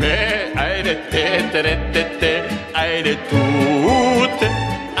 eine Mäh, eine Täteretete, eine Tute,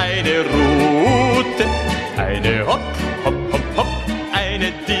 eine Rute, eine Hopp, Hopp, Hopp, Hopp,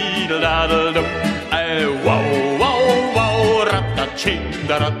 eine Dideladel, eine Wow, Wow, Wow,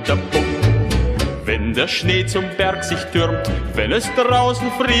 Ratatschindaratapum. Wenn der Schnee zum Berg sich türmt, wenn es draußen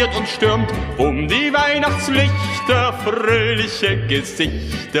friert und stürmt, um die Weihnachtslichter, fröhliche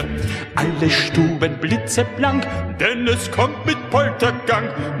Gesichter, alle Stuben blitzeblank, denn es kommt mit Poltergang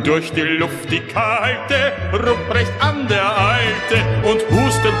durch die Luft die kalte, Rupprecht an der Alte, und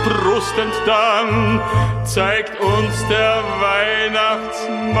hustend, prustend dann zeigt uns der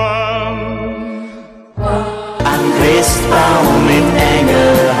Weihnachtsmann am Christbaum in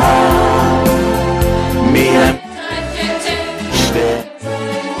Engelhaar. Mir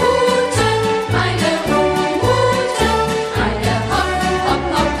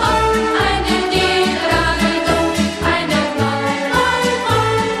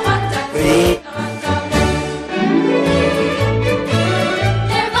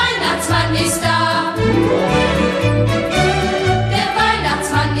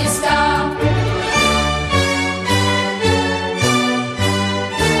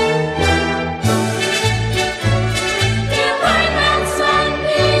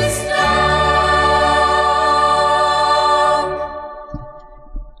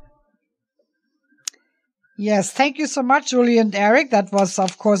Yes, thank you so much, Julie and Eric. That was,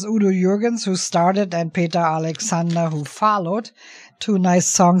 of course, Udo Jürgens who started and Peter Alexander who followed. Two nice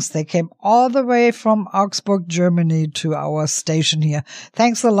songs. They came all the way from Augsburg, Germany to our station here.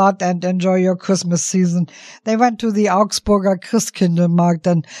 Thanks a lot and enjoy your Christmas season. They went to the Augsburger Christkindlmarkt,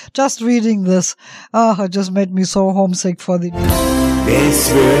 and just reading this, it just made me so homesick for the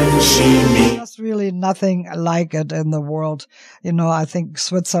Just really nothing like it in the world. You know, I think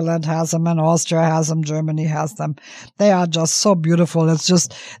Switzerland has them and Austria has them, Germany has them. They are just so beautiful.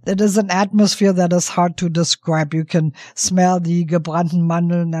 It is an atmosphere that is hard to describe. You can smell the gebrannten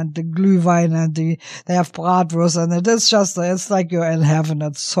Mandeln and the Glühwein and they have Bratwurst, and it's like you're in heaven.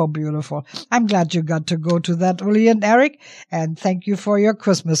 It's so beautiful. I'm glad you got to go to that, Uli and Eric, and thank you for your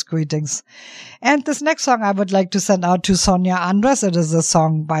Christmas greetings. And this next song I would like to send out to Sonja Andres. It is a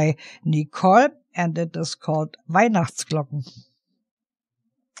song by Nicole, and it is called Weihnachtsglocken.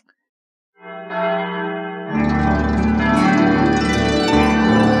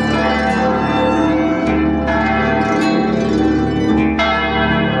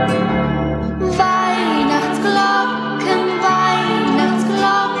 Weihnachtsglocken,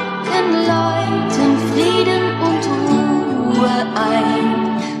 Weihnachtsglocken läuten Frieden und Ruhe ein.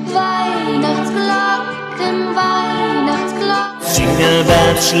 Weihnachtsglocken, Weihnachtsglocken.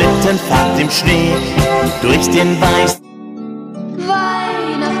 Jinglebert, Schlittenfahrt im Schnee, durch den Weiß.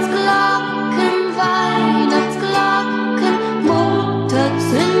 Weihnachtsglocken, Weihnachtsglocken, Mutter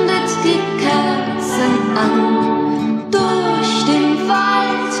zündet die Kerzen an. Durch den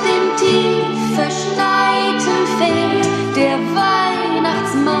Wald, den tief verschneiten fährt der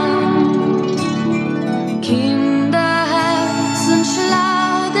Weihnachtsmann. Kinderherzen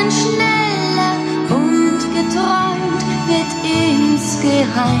schlagen schneller und geträumt wird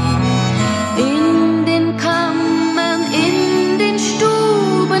insgeheim. In den Kammern, in den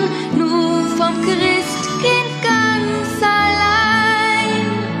Stuben, nur vom Christkind ganz allein.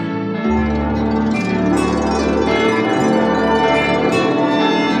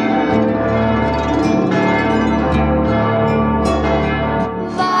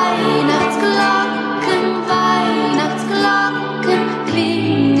 Weihnachtsglocken, Weihnachtsglocken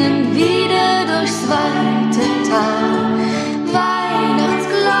klingen wieder durchs weite Tal.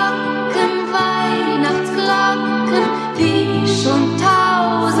 Weihnachtsglocken, Weihnachtsglocken, wie schon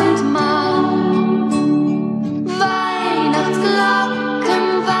 1000-mal. Weihnachtsglocken,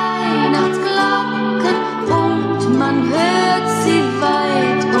 Weihnachtsglocken, und man hört sie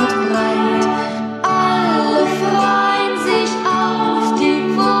weit und breit. Alle freuen sich auf die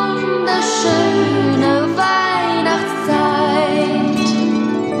wunderschöne Weihnachtszeit.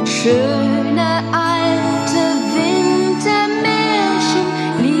 Schöne alte Wintermärchen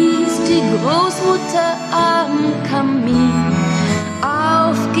liest die Großmutter am Kamin.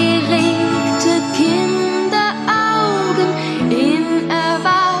 Aufgeregte Kinderaugen in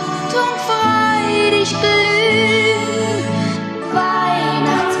Erwartung freudig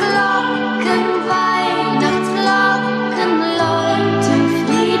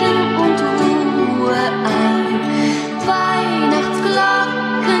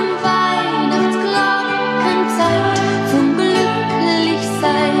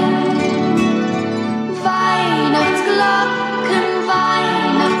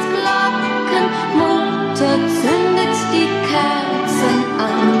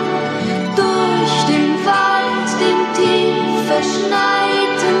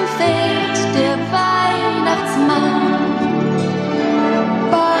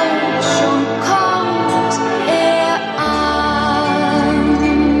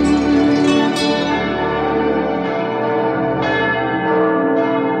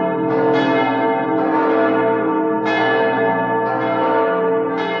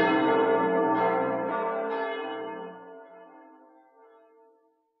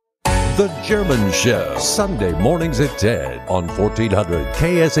The German Show, Sunday mornings at 10 on 1400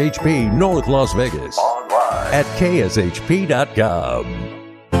 KSHP North Las Vegas. Online at kshp.com.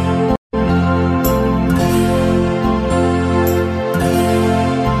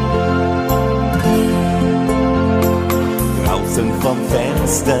 Draußen vom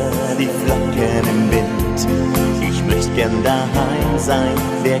Fenster die Flocken im Wind. Ich möchte gern daheim sein,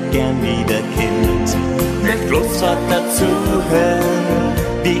 wär gern wieder Kind. Den Großvater zuhören,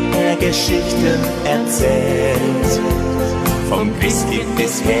 wie er Geschichten erzählt. Vom Christkind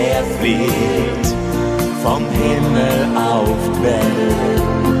bis herfliegt, vom Himmel auf die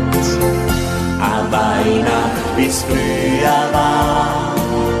Welt. A Weihnacht, wie's früher war,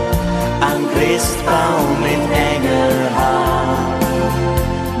 am Christbaum mit Engelhaar,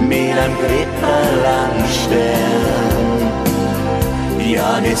 mit einem Krippel am Stern.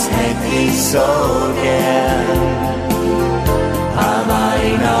 Ja, das hätt ich so gern. A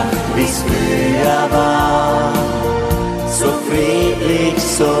Weihnacht, wie's früher war, so friedlich,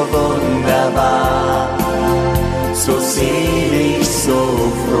 so wunderbar, so selig, so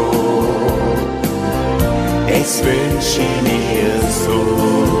froh, es wünsch ich mir so.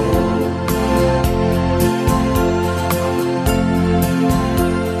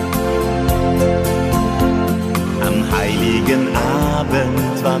 Am heiligen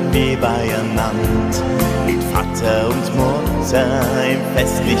Abend waren wir beieinander, mit Vater und Mutter im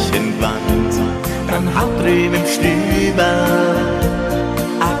festlichen Gewand. Dann hat drüben im Stüber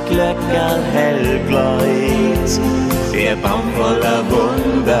a Glöckerl hell gläut. Der Baum voller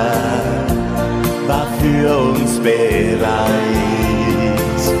Wunder war für uns bereit.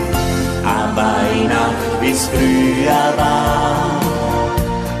 A Weihnacht, wie's früher war,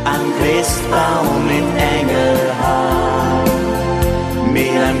 am Christbaum mit Engelhaar, mit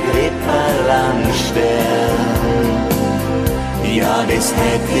einem Krippel am Stern. Ja, das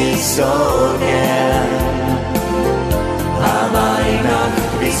hätt ich so gern. A Weihnacht,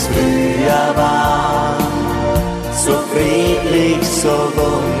 wie's früher war, so friedlich, so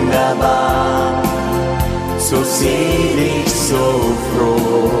wunderbar, so selig, so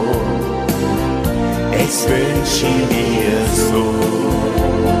froh, es wünsch ich mir so.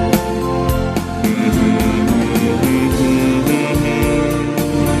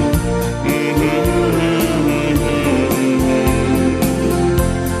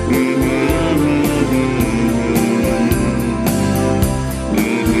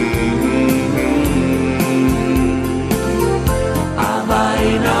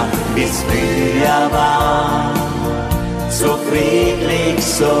 Wie's früher war, so friedlich,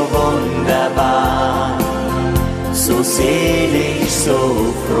 so wunderbar, so selig, so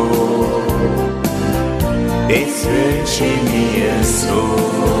froh, das wünsch ich mir so,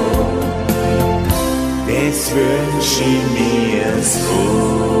 das wünsch ich mir so.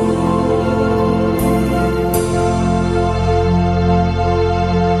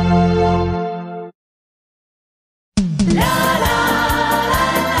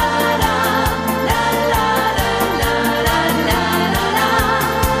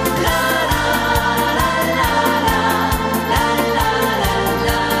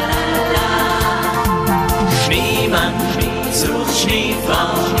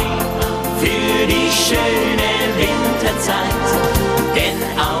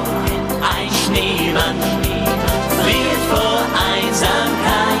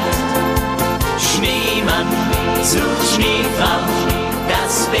 Sucht Schneefrau,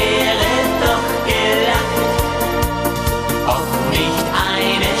 das wäre doch gelacht, ob nicht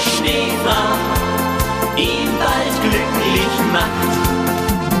eine Schneefrau ihn bald glücklich macht.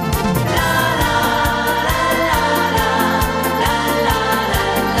 La la la la la la la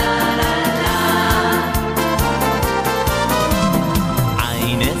la la la.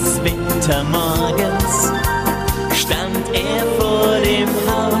 Eines Wintermorgens stand er vor dem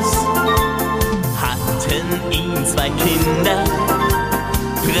Haus, ihn zwei Kinder,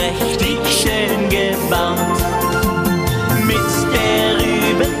 prächtig schön gebaut. Mit der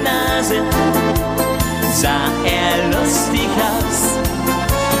Rübennase sah er lustig aus.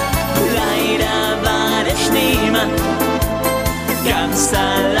 Leider war der Schneemann ganz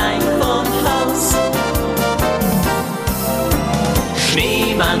allein vorm Haus.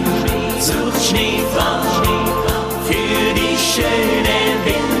 Schneemann sucht Schneefrau für die schöne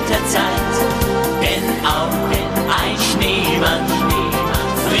Winterzeit, denn auch ein Schneemann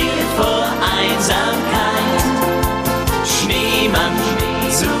friert vor Einsamkeit. Schneemann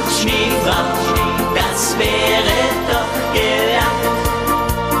sucht Schneefrau, das wäre doch gelacht,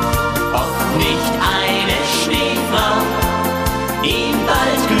 ob nicht eine Schneefrau ihn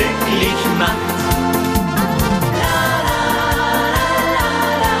bald glücklich macht. La la la la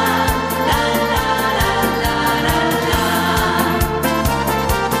la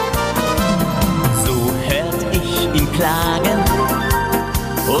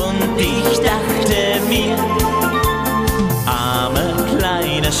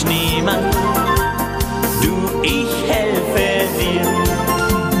Schneemann, du, ich helfe dir.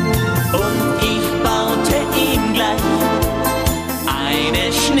 Und ich baute ihm gleich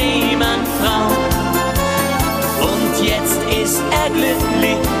eine Schneemannfrau. Und jetzt ist er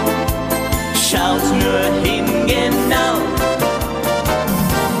glücklich, schaut nur hin genau.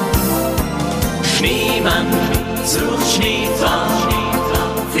 Schneemann sucht Schneefrau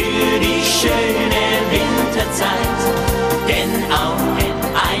für die schöne Winterzeit, denn auch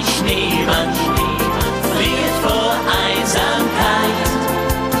ein Schneemann friert vor Einsamkeit.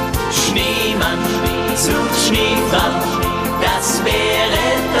 Schneemann sucht Schneefrau, das wäre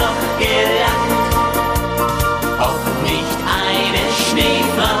doch gelackt, ob nicht eine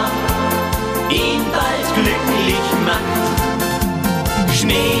Schneefrau ihn bald glücklich macht.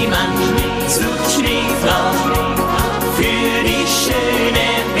 Schneemann sucht Schneefrau für die schöne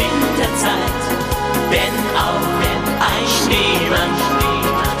Winterzeit, denn auch ein Schneemann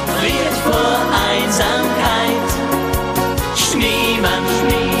friert vor Einsamkeit. Schneemann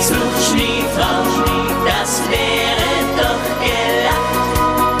sucht Schneefrau, das wäre doch gelackt,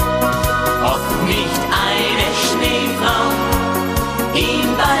 ob nicht eine Schneefrau ihn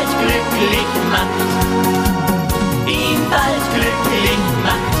bald glücklich macht, ihn bald glücklich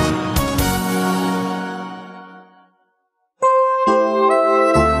macht.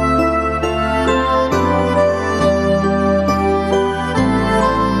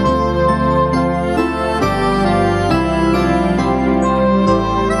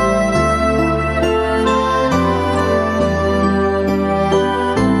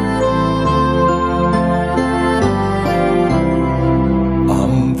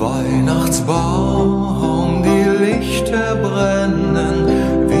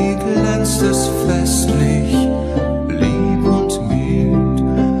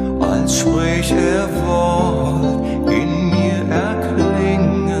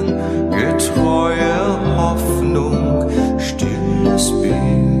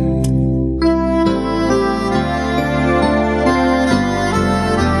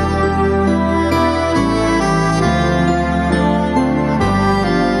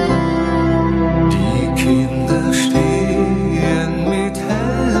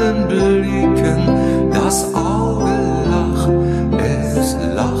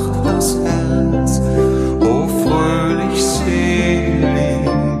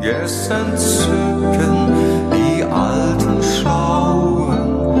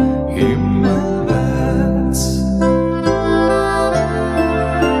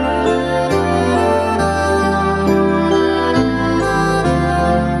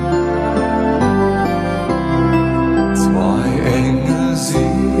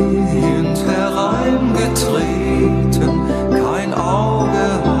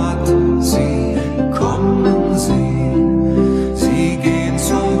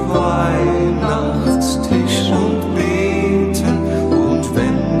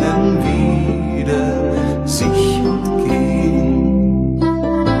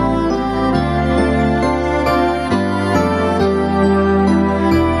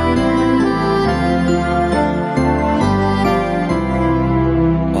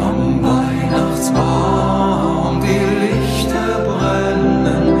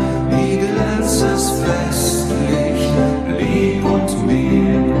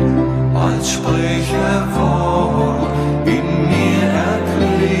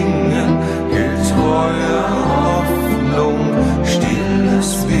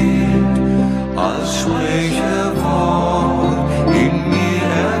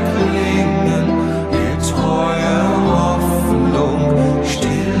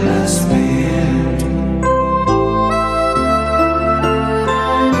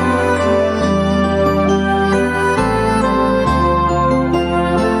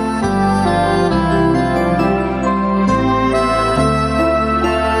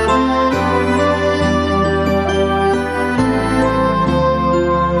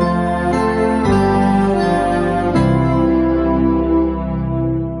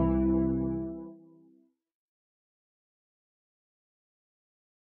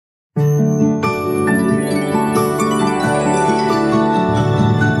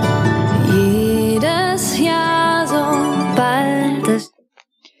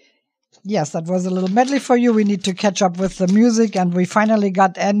 Yes, that was a little medley for you. We need to catch up with the music, and we finally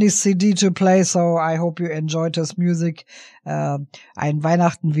got Andy's CD to play, so I hope you enjoyed his music. Ein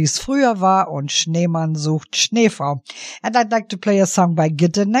Weihnachten, wie es früher war, und Schneemann sucht Schneefrau. And I'd like to play a song by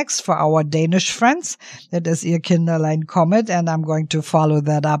Gitte next for our Danish friends. That is Ihr Kinderlein Comet, and I'm going to follow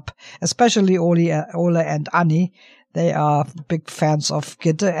that up, especially Ole and Annie. They are big fans of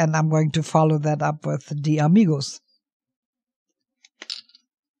Gitte, and I'm going to follow that up with Die Amigos.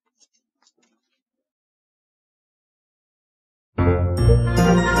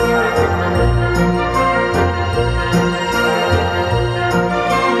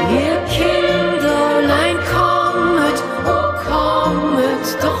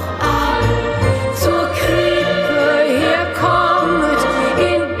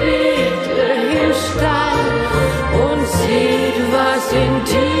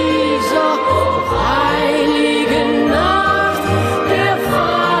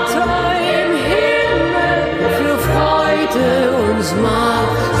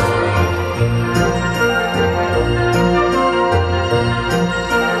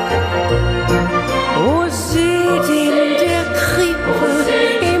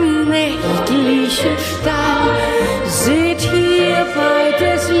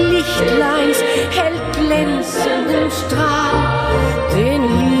 glänzenden Strahl, den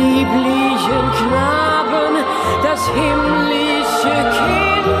lieblichen Knaben, das himmlische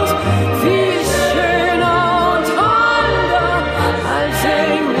Kind, viel schöner und holder als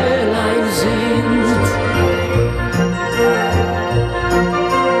Engelein sind.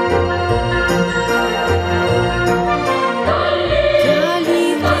 Da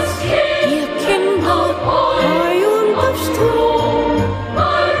liegt das Kind, ihr Kinder, Heu und auf Stroh,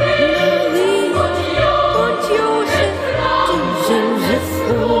 Marie und Josef, die sind so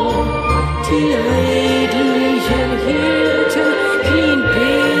froh. Die redlichen Hirten knien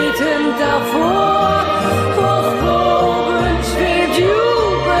betend davor, hoch oben schwebt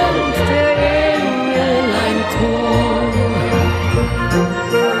jubelnd der Engeleinchor.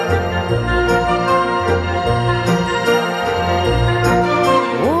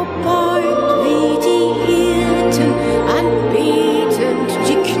 O beugt wie die Hirten anbetend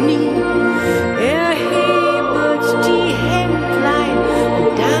die Knie, erhebet die Händlein und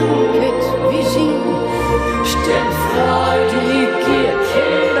danket wie sie. Stimmt freudig, ihr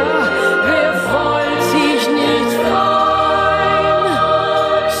Kinder, wer wollt sich nicht freuen?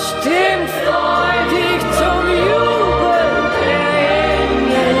 Stimmt freudig zum Jubel der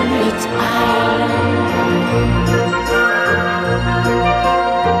Engel mit ein.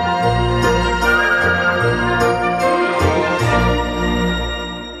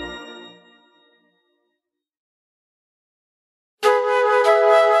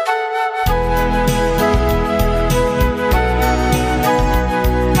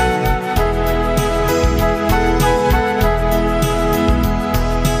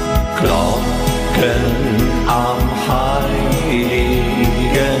 Glocken am heiligen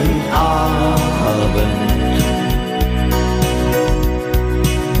Abend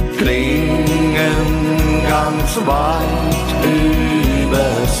klingen ganz weit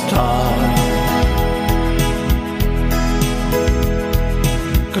übers Tal.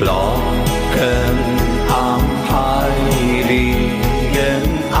 Glocken am heiligen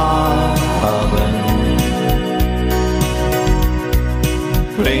Abend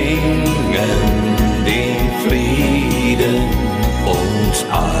bringen den Frieden uns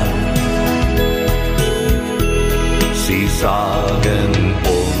all. Sie sagen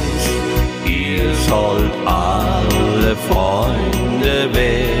uns, ihr sollt alle Freunde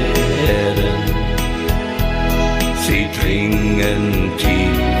werden. Sie dringen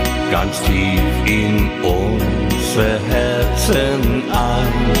tief, ganz tief in unser Herzen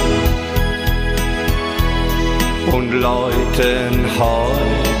ein und läuten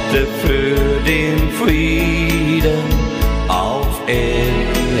heute für den Frieden auf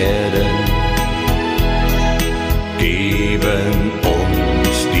Erden. Geben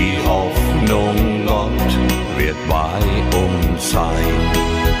uns die Hoffnung, Gott wird bei uns sein.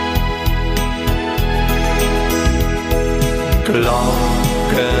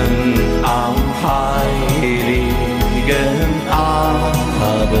 Glocken am heiligen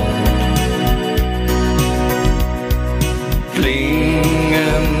Abend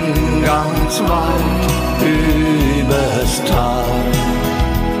klingen ganz weit übers Tal.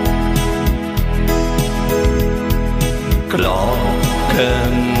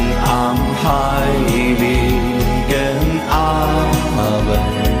 Glocken am heiligen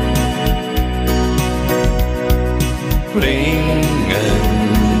Abend bringen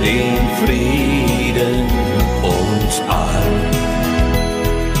den Frieden uns all.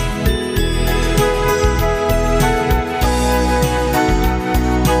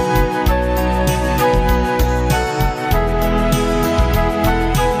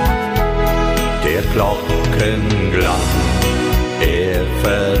 Der Glockenglang, er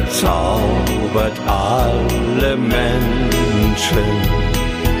verzaubert alle Menschen.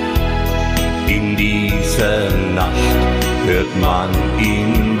 In dieser Nacht hört man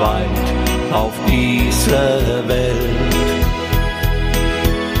ihn weit auf dieser Welt.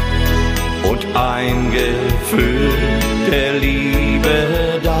 Und ein Gefühl der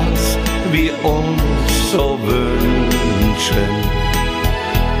Liebe, das wir uns so wünschen.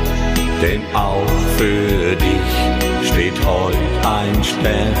 Denn auch für dich steht heut ein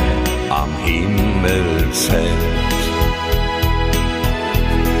Stern am Himmelszelt.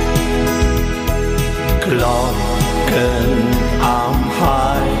 Glocken am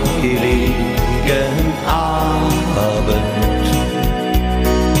heiligen Abend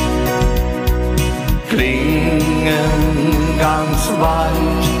klingen ganz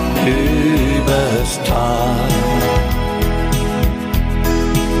weit übers Tal.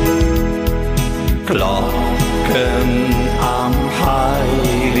 Glocken am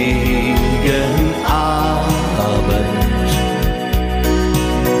heiligen Abend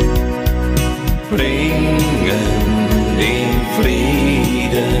bringen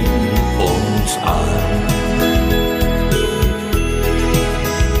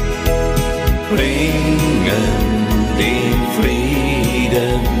bringen den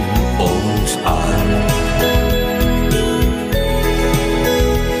Frieden uns an.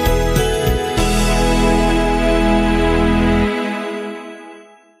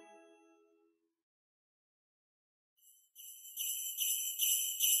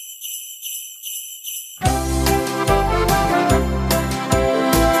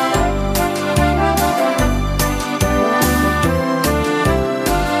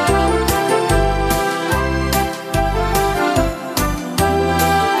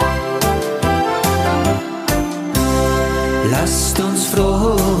 Lasst uns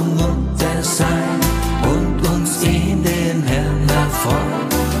froh und munter sein und uns in den Herrn erfreuen.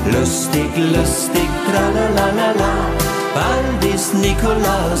 Lustig, lustig, tralalala, bald ist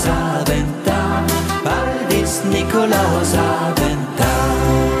Nikolausabend da, bald ist Nikolausabend da.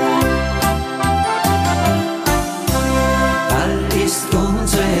 Bald ist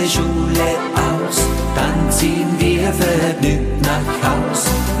unsere Schule aus, dann ziehen wir vergnügt nach Haus.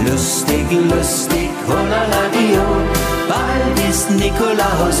 Lustig, lustig, holaladio, bald ist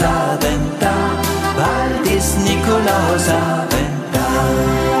Nikolausabend da, bald ist Nikolausabend da.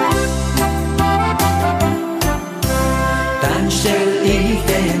 Dann stell ich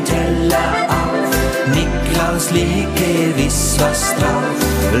den Teller auf, Niklaus legt gewiss was drauf.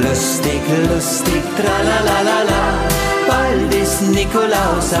 Lustig, lustig, tralalala, bald ist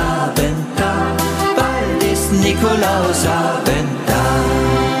Nikolausabend da, bald ist Nikolausabend da.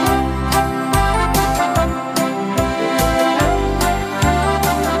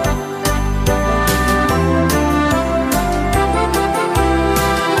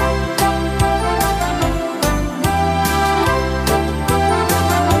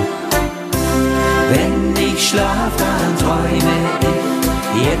 Schlaf, dann träume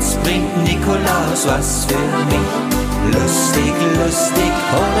ich, jetzt bringt Nikolaus was für mich. Lustig, lustig,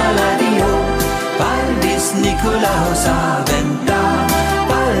 holaladio, bald ist Nikolausabend da,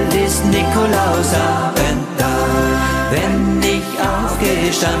 bald ist Nikolausabend da. Wenn ich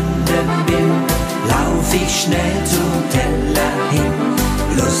aufgestanden bin, lauf ich schnell zum Teller hin.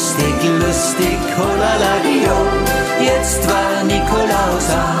 Lustig, lustig, holaladio, jetzt war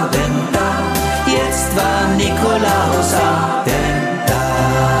Nikolausabend da, jetzt war Nikolausabend da.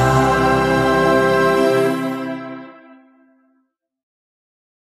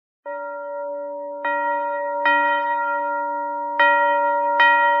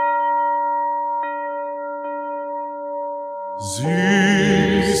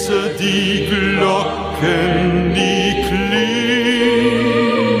 Süße die Glocken, die klingen,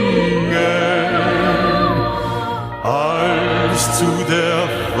 als zu der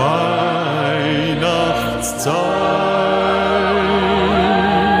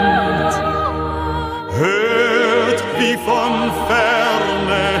Weihnachtszeit. Hört, wie von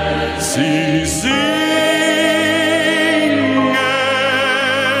ferne sie singen,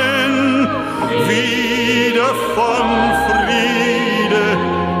 wieder von Friede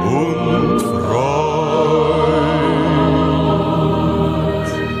und Freud.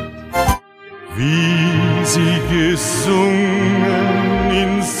 Wie sie gesungen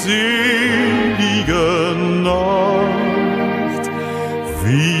in seliger Nacht,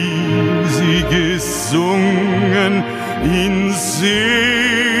 wie sie gesungen in seliger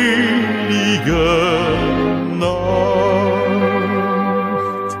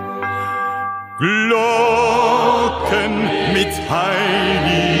Nacht. Glocken mit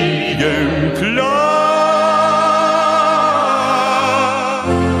heiligem Klang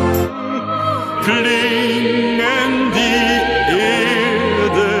klingen die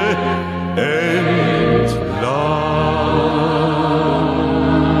Erde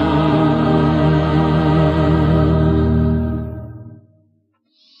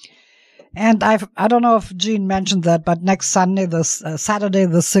And I don't know if Jean mentioned that, but next Sunday, Saturday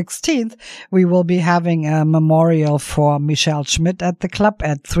the 16th, we will be having a memorial for Michelle Schmidt at the club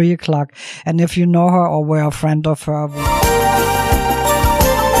at 3 o'clock. And if you know her or were a friend of her,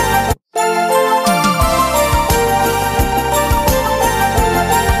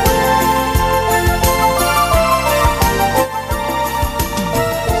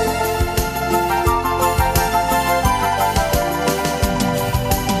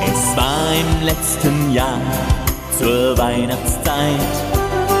 Im letzten Jahr zur Weihnachtszeit.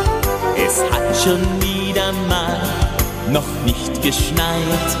 Es hat schon wieder mal noch nicht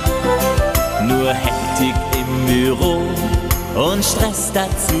geschneit. Nur Hektik im Büro und Stress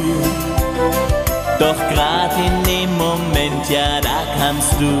dazu. Doch grad in dem Moment, ja, da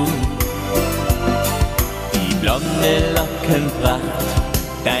kamst du. Die blonde Lockenpracht,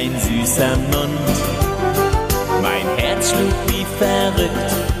 dein süßer Mund. Mein Herz schlug wie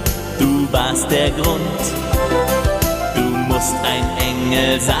verrückt. Du warst warst der Grund. Du musst ein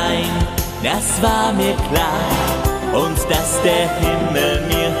Engel sein, das war mir klar. Und dass der Himmel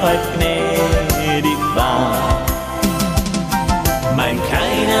mir heut gnädig war. Mein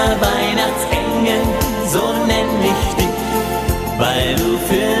kleiner Weihnachtsengel, so nenn ich dich, weil du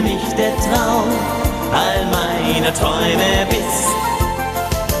für mich der Traum all meiner Träume bist.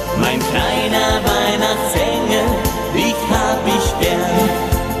 Mein kleiner Weihnachtsengel, dich hab ich gern,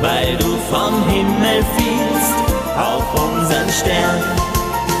 weil du vom Himmel fielst auf unseren Stern.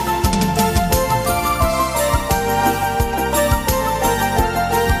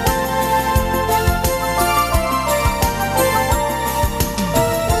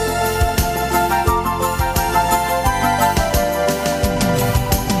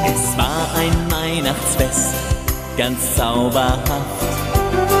 Es war ein Weihnachtsfest, ganz zauberhaft.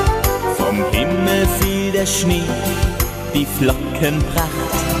 Vom Himmel fiel der Schnee, die Flockenpracht.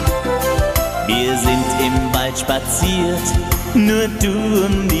 Wir sind im Wald spaziert, nur du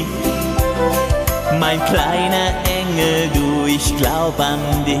und ich. Mein kleiner Engel, du, ich glaub an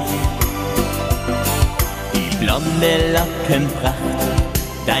dich. Die blonde Lockenpracht,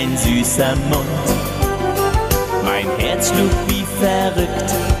 dein süßer Mund. Mein Herz schlug wie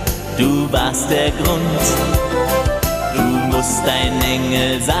verrückt, du warst der Grund. Du musst ein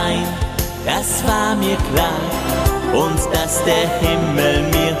Engel sein, das war mir klar. Und dass der Himmel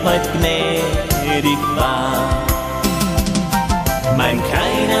mir heut gnädig war. Mein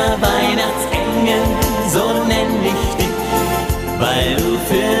kleiner Weihnachtsengel, so nenn ich dich, weil du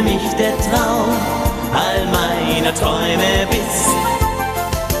für mich der Traum all meiner Träume bist.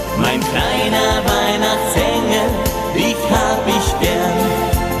 Mein kleiner Weihnachtsengel, dich hab ich gern,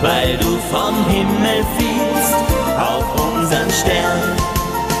 weil du vom Himmel fielst auf unseren Stern.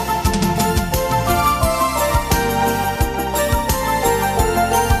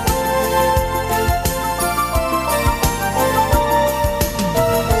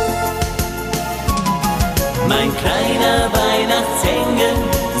 Mein kleiner Weihnachtsengel,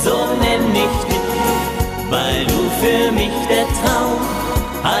 so nenn ich dich, weil du für mich der Traum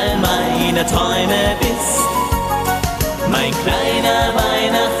all meiner Träume bist. Mein kleiner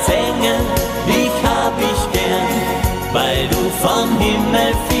Weihnachtsengel, dich hab ich gern, weil du vom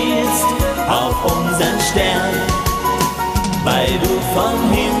Himmel fielst auf unseren Stern. Weil du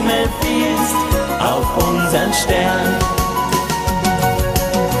vom Himmel fielst auf unseren Stern.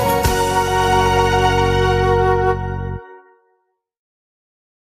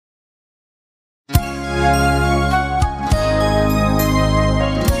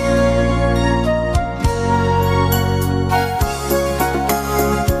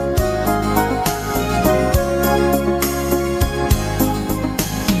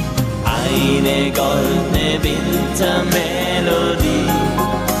 Eine goldene Wintermelodie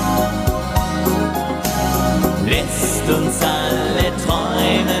lässt uns alle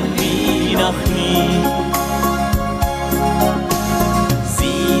träumen wie noch nie.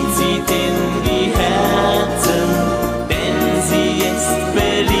 Sie zieht in die Herzen, denn sie ist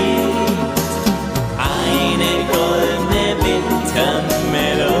beliebt. Eine goldene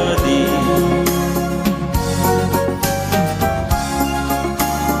Wintermelodie.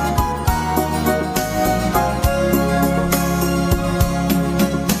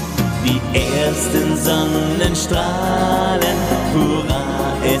 Ersten Sonnenstrahlen, hurra,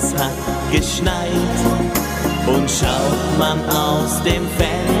 es hat geschneit. Und schaut man aus dem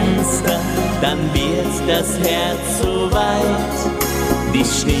Fenster, dann wird das Herz so weit. Die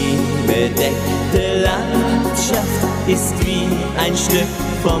schneebedeckte Landschaft ist wie ein Stück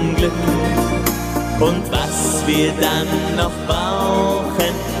vom Glück. Und was wir dann noch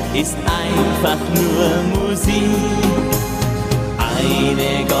brauchen, ist einfach nur Musik.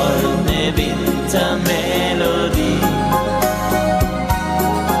 Eine goldene Wintermelodie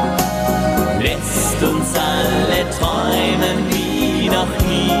lässt uns alle träumen wie noch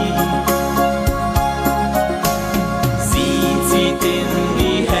nie. Sie zieht in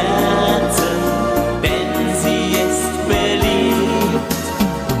die Herzen, denn sie ist beliebt.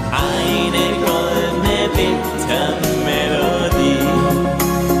 Eine goldene Wintermelodie.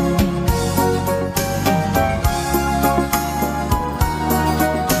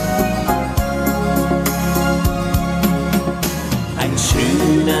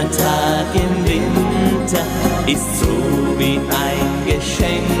 Tag im Winter ist so wie ein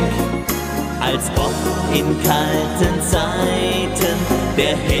Geschenk, als ob in kalten Zeiten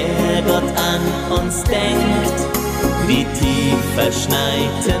der Herrgott an uns denkt. Die tief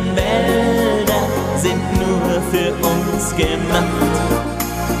verschneiten Wälder sind nur für uns gemacht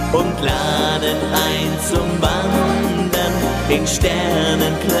und laden ein zum Wandern in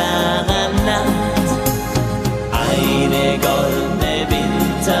sternenklarer Nacht.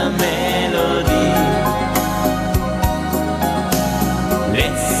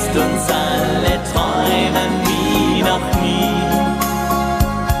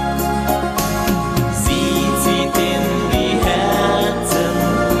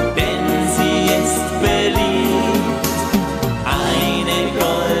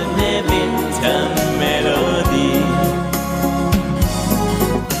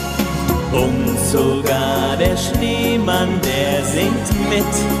 Und sogar der Schneemann, der singt mit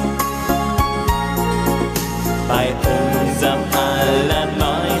bei unserem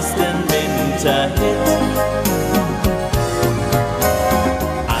allerneuesten Winterhit.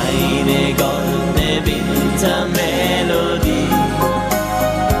 Eine goldene Wintermelodie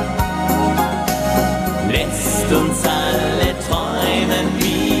lässt uns alle träumen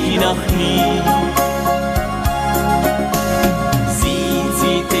wie noch nie. Sie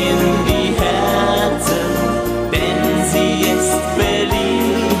zieht in die Herzen, denn sie ist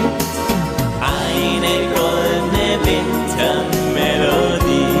beliebt. Eine goldene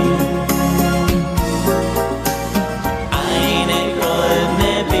Wintermelodie. Eine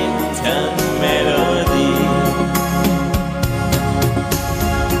goldene Wintermelodie.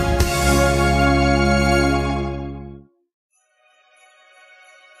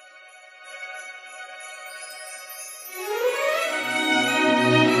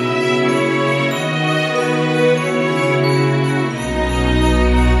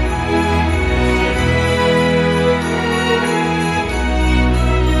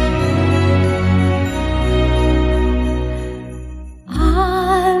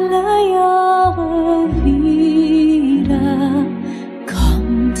 Alle Jahre wieder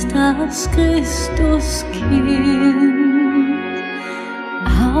kommt das Christuskind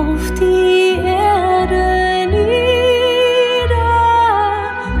auf die Erde nieder,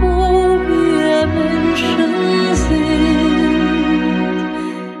 wo wir Menschen sind,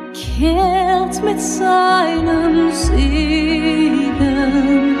 kehrt mit seinem Segen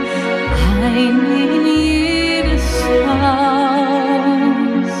ein in jedes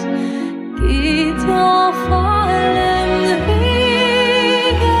Haus, geht auf allen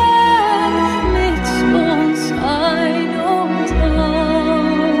Wegen mit uns ein und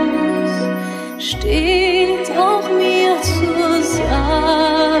aus, steht auch mir zur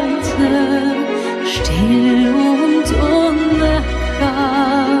Seite, still und unerkannt.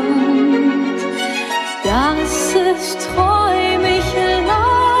 Das ist träumige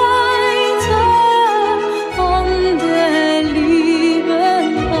Leiter von der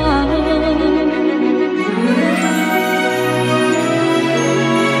lieben Hand.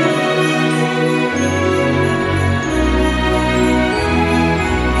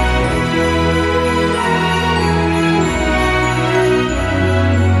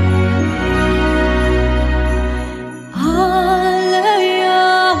 Alle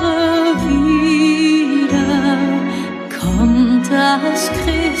Jahre wieder kommt das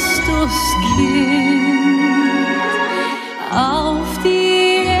Christuskind auf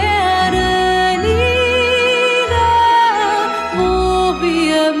die Erde nieder, wo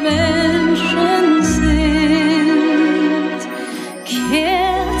wir Menschen sind,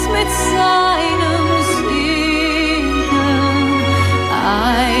 kehrt mit seinem Segen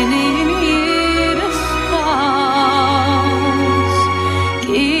ein in jedes Haus,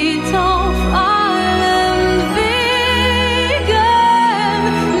 geht auf allen Wegen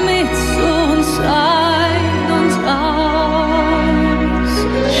mit uns ein und aus,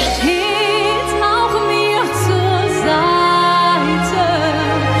 steht auch mir zur Seite,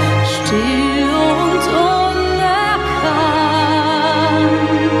 still und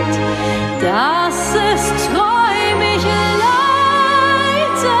unerkannt. Das ist träumige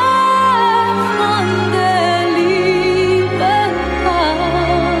Leiter von der lieben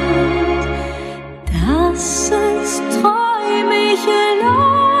Hand. Das ist träumige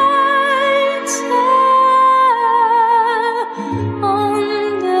Leiter von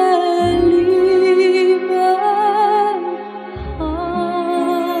der lieben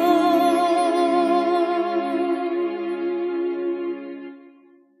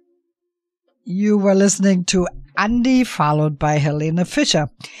You were listening to Andy, followed by Helene Fischer.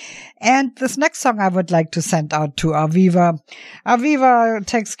 And this next song I would like to send out to Aviva. Aviva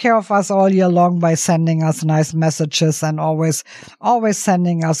takes care of us all year long by sending us nice messages and always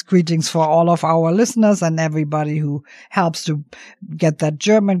sending us greetings for all of our listeners and everybody who helps to get that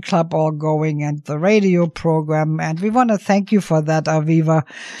German club all going and the radio program. And we want to thank you for that, Aviva.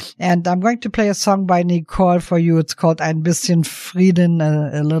 And I'm going to play a song by Nicole for you. It's called Ein bisschen Frieden,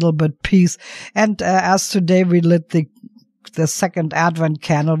 a little bit peace. And as today we lit the second Advent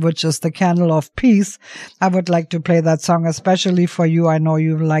candle, which is the candle of peace, I would like to play that song especially for you. I know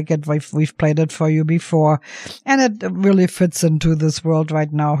you like it. We've played it for you before, and it really fits into this world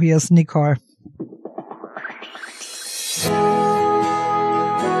right now. Here's Nicole.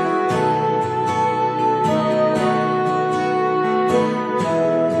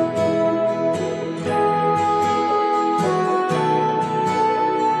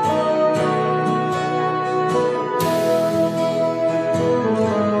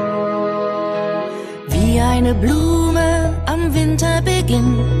 eine Blume am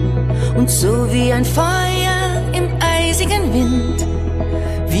Winterbeginn und so wie ein Feuer im eisigen Wind,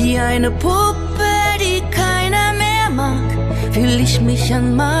 wie eine Puppe, die keiner mehr mag, fühl ich mich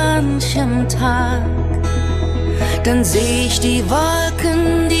an manchem Tag. Dann seh ich die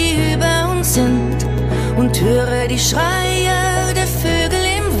Wolken, die über uns sind und höre die Schreie der Vögel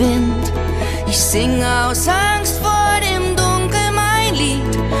im Wind. Ich singe aus Angst vor dem Dunkel mein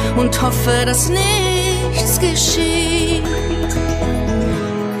Lied und hoffe, dass nichts geschieht.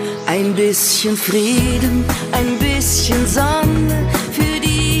 Ein bisschen Frieden, ein bisschen Sonne für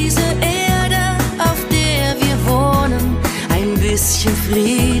diese Erde, auf der wir wohnen. Ein bisschen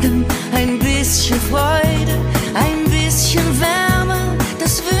Frieden, ein bisschen Freude, ein bisschen Wärme,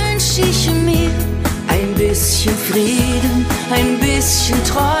 das wünsch ich mir. Ein bisschen Frieden, ein bisschen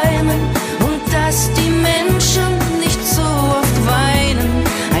Träumen und dass die Menschen nicht so oft weinen.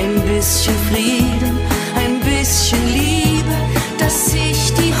 Ein bisschen Frieden, ein bisschen Liebe, dass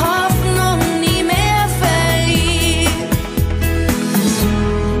sich die Hoffnung nie mehr verliert.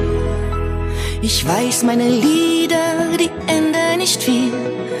 Ich weiß, meine Lieder, die ändern nicht viel.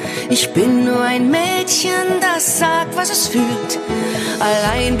 Ich bin nur ein Mädchen, das sagt, was es fühlt.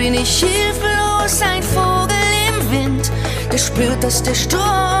 Allein bin ich hilflos, ein Vogel im Wind, der spürt, dass der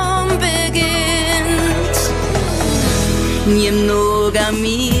Sturm beginnt. Niemnoga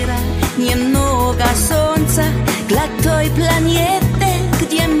mira, niemnoga sonca, glatoj planete,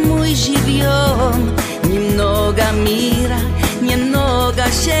 gdje mój żywioł. Niemnoga mira,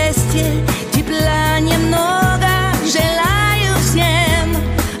 niemnoga счастья, тепла немного, желаю всем.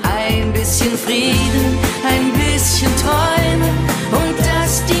 Ein bisschen Frieden, ein bisschen Träumen und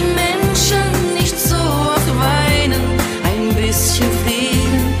dass die Menschen nicht so oft weinen. Ein bisschen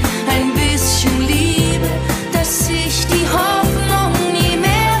Frieden, ein bisschen Liebe, dass sich die Hoffnung nie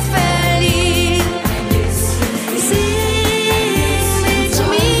mehr verliert. Sing mit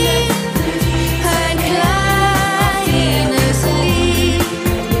mir ein kleines Lied,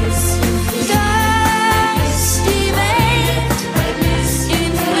 dass die Welt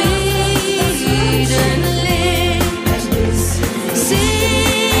in Frieden lebt. Singt mit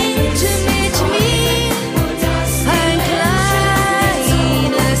mir ein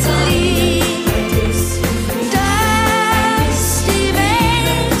kleines Lied, dass die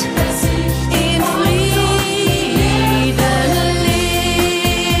Welt in Frieden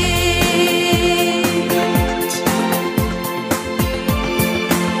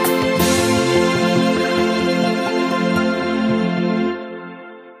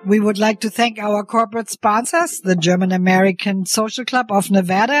We would like to thank our corporate sponsors, the German American Social Club of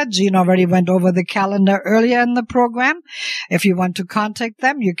Nevada. Jean already went over the calendar earlier in the program. If you want to contact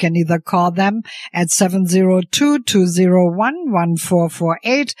them, you can either call them at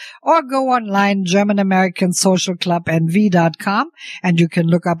 702-201-1448 or go online, GermanAmericanSocialClubNV.com, and you can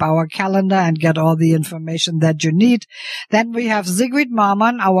look up our calendar and get all the information that you need. Then we have Sigrid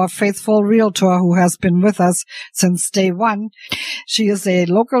Marman, our faithful realtor who has been with us since day one. She is a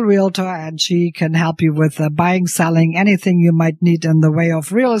local realtor and she can help you with buying, selling, anything you might need in the way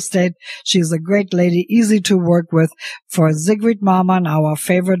of real estate. She's a great lady, easy to work with. For Sigrid Marman, our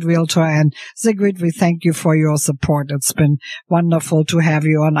favorite realtor. And Sigrid, we thank you for your support. It's been wonderful to have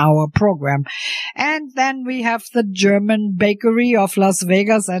you on our program. And then we have the German Bakery of Las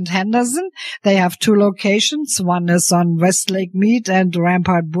Vegas and Henderson. They have two locations. One is on Westlake Mead and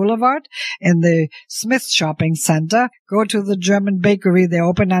Rampart Boulevard in the Smith Shopping Center. Go to the German Bakery. They're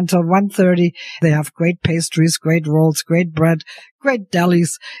open until 1:30. They have great pastries, great rolls, great bread, great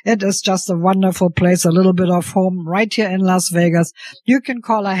delis. It is just a wonderful place, a little bit of home right here in Las Vegas. You can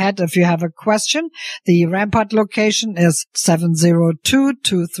call ahead if you have a question. The Rampart location is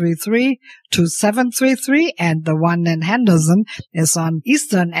 702-233-2733, and the one in Henderson is on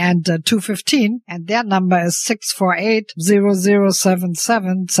Eastern and 215, and their number is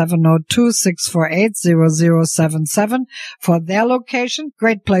 648-0077, 702-648-0077 for their location.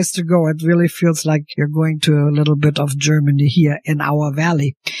 Great place to go. It really feels like you're going to a little bit of Germany here in our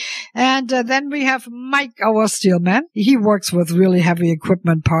valley. And then we have Mike, our steelman. He works with really heavy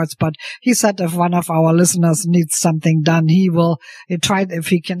equipment parts, but he said if one of our listeners needs something done, he will try if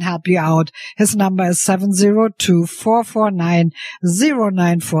he can help you out. His number is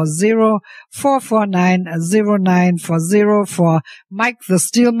 702-449-0940, 449-0940 for Mike the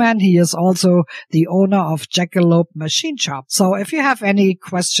steelman. He is also the owner of Jackalope Machine Shop. So if you have any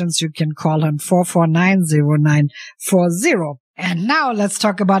questions, you can call him 449-0940. And now let's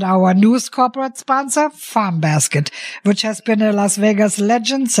talk about our newest corporate sponsor, Farm Basket, which has been a Las Vegas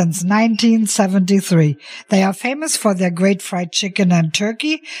legend since 1973. They are famous for their great fried chicken and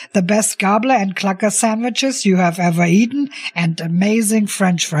turkey, the best gobbler and clucker sandwiches you have ever eaten, and amazing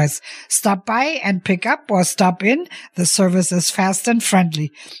French fries. Stop by and pick up or stop in. The service is fast and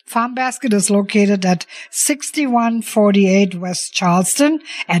friendly. Farm Basket is located at 6148 West Charleston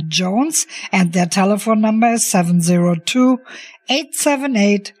at Jones, and their telephone number is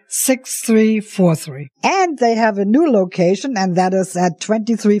 702-878-6343. And they have a new location, and that is at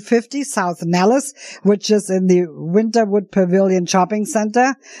 2350 South Nellis, which is in the Winterwood Pavilion Shopping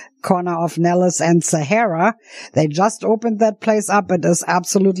Center, corner of Nellis and Sahara. They just opened that place up. It is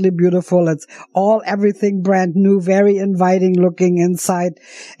absolutely beautiful. It's everything brand new, very inviting looking inside.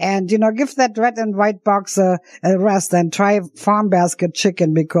 And, give that red and white box a rest and try Farm Basket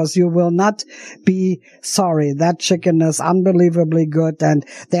chicken, because you will not be sorry. That chicken is unbelievably good, and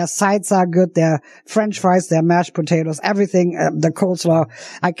their sides are good. Their French fries, their mashed potatoes, everything, the coleslaw,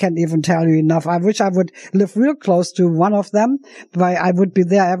 I can't even tell you enough. I wish I would live real close to one of them, but I would be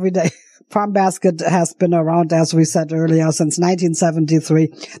there every day. Farm Basket has been around, as we said earlier, since 1973.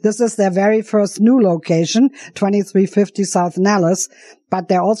 This is their very first new location, 2350 South Nellis, but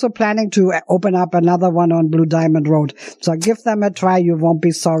they're also planning to open up another one on Blue Diamond Road. So give them a try. You won't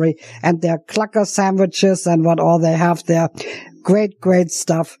be sorry. And their clucker sandwiches and what all they have there, great, great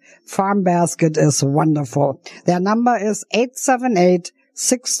stuff. Farm Basket is wonderful. Their number is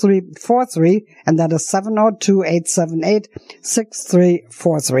 878-6343, and that is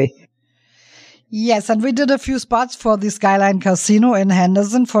 702-878-6343. Yes, and we did a few spots for the Skyline Casino in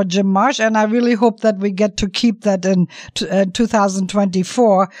Henderson for Jim Marsh, and I really hope that we get to keep that in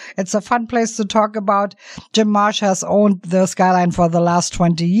 2024. It's a fun place to talk about. Jim Marsh has owned the Skyline for the last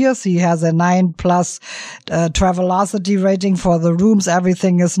 20 years. He has a 9+ Travelocity rating for the rooms.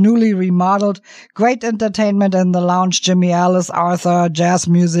 Everything is newly remodeled. Great entertainment in the lounge. Jimmy Ellis, Arthur, jazz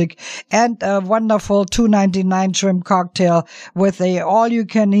music, and a wonderful $2.99 shrimp cocktail with a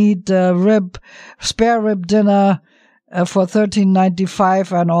all-you-can-eat spare rib dinner for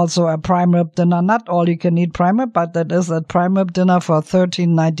 $13.95, and also a prime rib dinner. Not all you can eat prime rib, but that is a prime rib dinner for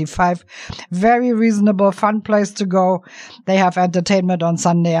 $13.95. Very reasonable, fun place to go. They have entertainment on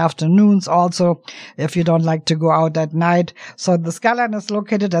Sunday afternoons also, if you don't like to go out at night. So the Skyline is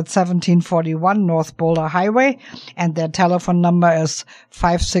located at 1741 North Boulder Highway, and their telephone number is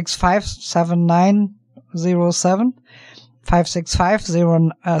 565-7907.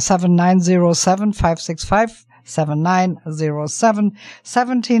 565-7907, 565-7907,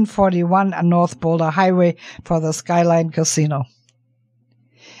 1741 North Boulder Highway for the Skyline Casino.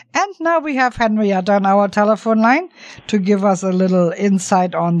 And now we have Henrietta on our telephone line to give us a little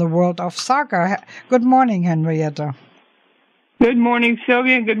insight on the world of soccer. Good morning, Henrietta. Good morning,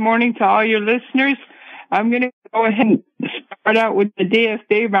 Silvia, and good morning to all your listeners. I'm going to go ahead and start out with the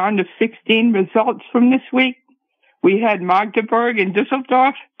DFB round of 16 results from this week. We had Magdeburg and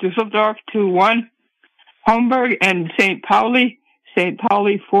Düsseldorf 2-1. Hamburg and St. Pauli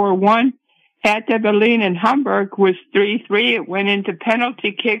 4-1. Hertha Berlin and Hamburg was 3-3. It went into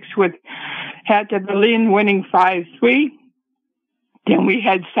penalty kicks with Hertha Berlin winning 5-3. Then we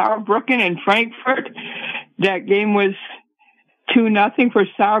had Saarbrücken and Frankfurt. That game was 2-0 for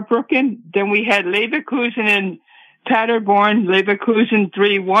Saarbrücken. Then we had Leverkusen and Paderborn. Leverkusen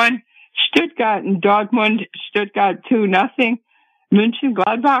 3-1. Stuttgart and Dortmund, Stuttgart 2-0.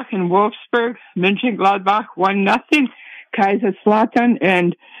 Mönchengladbach and Wolfsburg, Mönchengladbach 1-0. Kaiserslautern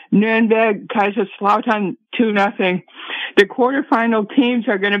and Nuremberg, Kaiserslautern 2-0. The quarterfinal teams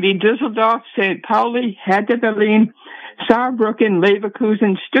are going to be Düsseldorf, St. Pauli, Hertha Berlin, Saarbrücken,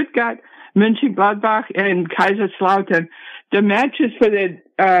 Leverkusen, Stuttgart, Mönchengladbach, and Kaiserslautern. The matches for the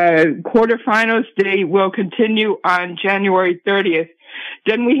quarterfinals, they will continue on January 30th.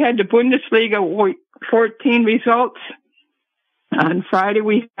 Then we had the Bundesliga 14 results. On Friday,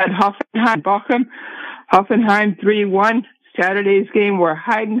 we had Hoffenheim, Bochum, Hoffenheim 3-1. Saturday's game were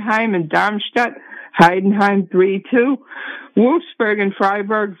Heidenheim and Darmstadt, Heidenheim 3-2. Wolfsburg and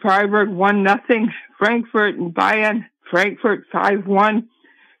Freiburg 1-0. Frankfurt and Bayern, Frankfurt 5-1.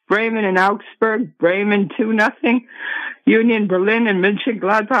 Bremen and Augsburg, Bremen 2-0. Union Berlin and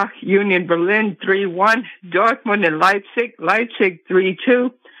Mönchengladbach, Union Berlin 3-1. Dortmund and Leipzig, Leipzig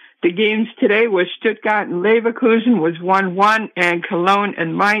 3-2. The games today were Stuttgart and Leverkusen was 1-1, and Cologne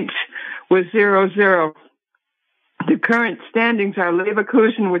and Mainz was 0-0. The current standings are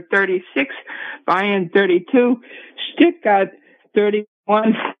Leverkusen with 36, Bayern 32, Stuttgart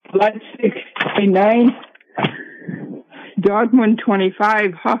 31, Leipzig 29. Dortmund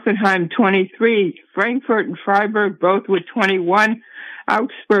 25, Hoffenheim 23, Frankfurt and Freiburg both with 21,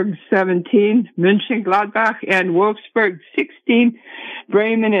 Augsburg 17, Mönchengladbach and Wolfsburg 16,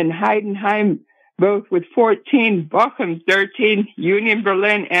 Bremen and Heidenheim both with 14, Bochum 13, Union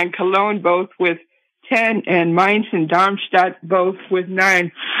Berlin and Cologne both with 10, and Mainz and Darmstadt both with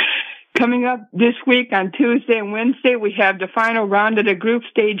 9. Coming up this week on Tuesday and Wednesday, we have the final round of the group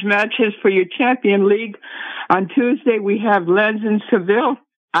stage matches for your Champion League. On Tuesday, we have Lens and Seville,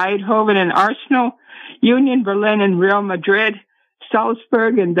 Eindhoven and Arsenal, Union Berlin and Real Madrid,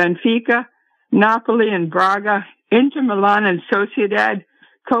 Salzburg and Benfica, Napoli and Braga, Inter Milan and Sociedad,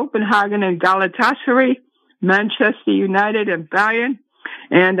 Copenhagen and Galatasaray, Manchester United and Bayern.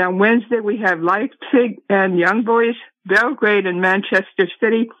 And on Wednesday, we have Leipzig and Young Boys, Belgrade and Manchester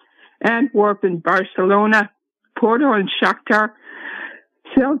City, Antwerp and Barcelona, Porto and Shakhtar,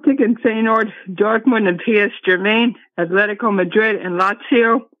 Celtic and Feyenoord, Dortmund and PS Germain, Atletico Madrid and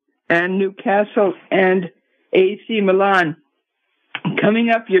Lazio, and Newcastle and AC Milan. Coming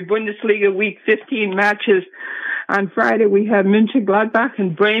up, your Bundesliga Week 15 matches. On Friday, we have Mönchengladbach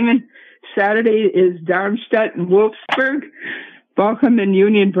and Bremen. Saturday is Darmstadt and Wolfsburg, Bochum and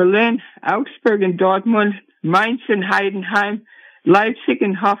Union Berlin, Augsburg and Dortmund, Mainz and Heidenheim, Leipzig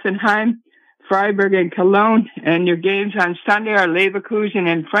and Hoffenheim, Freiburg and Cologne, and your games on Sunday are Leverkusen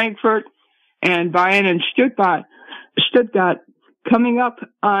and Frankfurt, and Bayern and Stuttgart. Coming up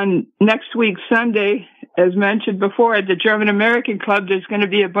on next week, Sunday, as mentioned before, at the German American Club, there's going to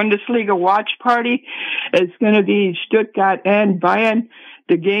be a Bundesliga watch party. It's going to be Stuttgart and Bayern.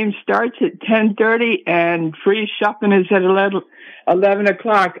 The game starts at 10:30, and free shopping is at 11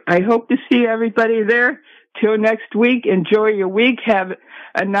 o'clock. I hope to see everybody there. Till next week, enjoy your week. Have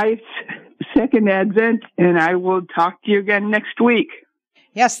a nice second Advent, and I will talk to you again next week.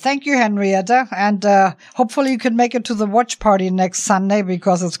 Yes, thank you, Henrietta. And hopefully you can make it to the watch party next Sunday,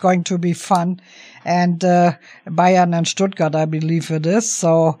 because it's going to be fun. And Bayern and Stuttgart, I believe it is.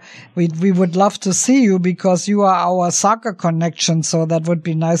 So we would love to see you, because you are our soccer connection. So that would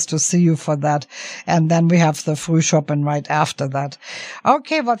be nice to see you for that. And then we have the Frühschoppen right after that.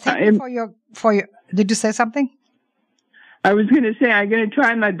 Okay, well, thank you for your. Did you say something? I was going to say I'm going to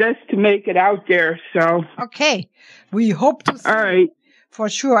try my best to make it out there. So okay, we hope to see. All right. For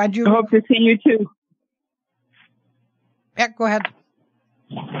sure. And you hope to see you too. Yeah, go ahead.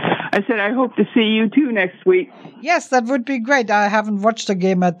 I said I hope to see you too next week. Yes, that would be great. I haven't watched a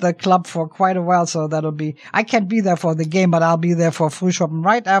game at the club for quite a while, so I can't be there for the game, but I'll be there for Frühschoppen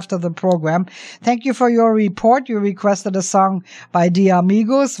right after the program. Thank you for your report. You requested a song by The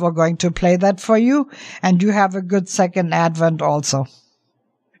Amigos. We're going to play that for you, and you have a good second Advent also.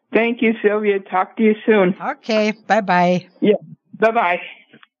 Thank you, Silvia. Talk to you soon. Okay, bye-bye. Yeah. Bye-bye.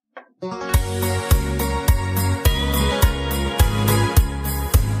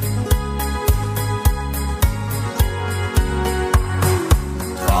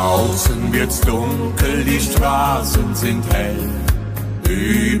 Draußen wird's dunkel, die Straßen sind hell,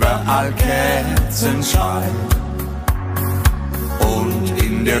 überall Kerzenschein. Und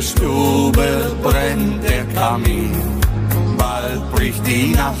in der Stube brennt der Kamin, bald bricht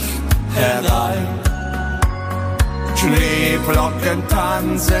die Nacht herein. Schneeflocken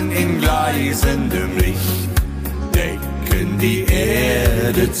tanzen in gleißendem Licht, decken die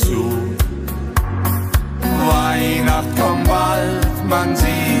Erde zu. Weihnacht kommt bald, man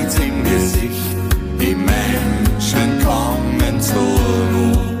sieht's im Gesicht, die Menschen kommen zur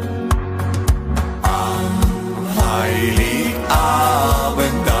Ruhe. Am Heiligabend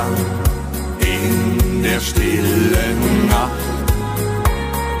dann, in der stillen Nacht,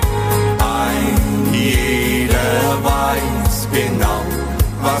 jeder weiß genau,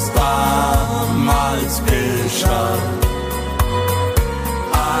 was damals geschah.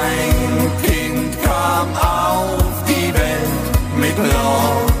 Ein Kind kam auf die Welt mit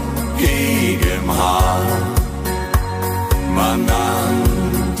lockigem Haar. Man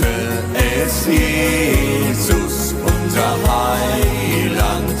nannte es Jesus, unser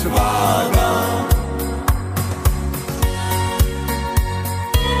Heiland war da.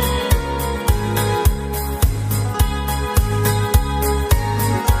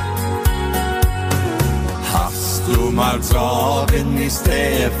 Mal Sorgen, ist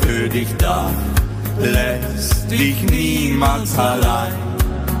er für dich da, lässt dich niemals allein.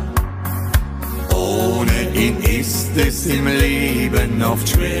 Ohne ihn ist es im Leben oft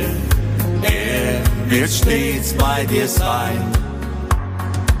schwer, er wird stets bei dir sein.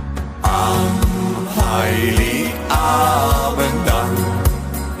 Am Heiligabend dann,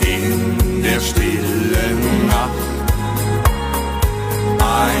 in der stillen Nacht,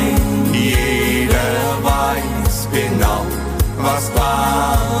 jeder weiß genau,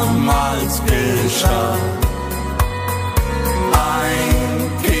 damals geschah. Ein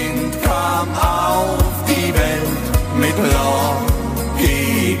Kind kam auf die Welt mit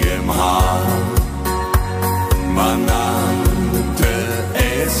lockigem Haar. Man nannte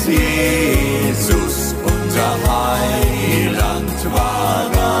es Jesus, unser Heiland war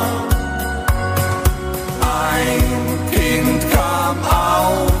da. Ein Kind kam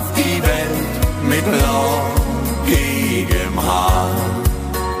auf die Welt mit lockigem Haar.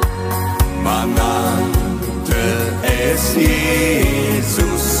 Man nannte es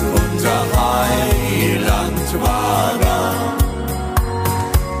Jesus, unser Heiland war da.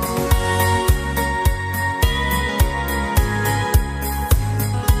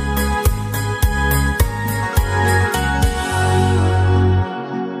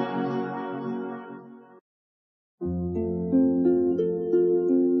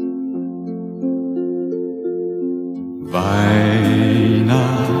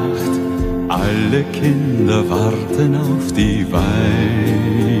 Weihnacht, alle Kinder warten auf die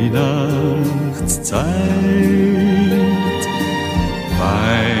Weihnachtszeit.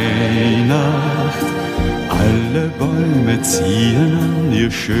 Weihnacht, alle Bäume ziehen an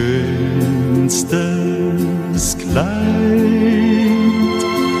ihr schönstes Kleid.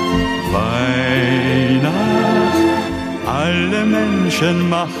 Weihnacht, alle Menschen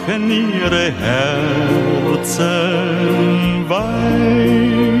machen ihre Herzen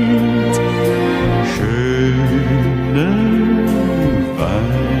weit. Schöne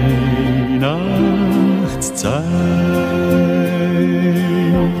Weihnachtszeit.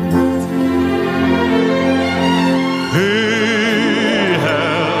 Höher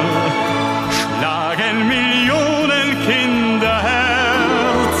schlagen Millionen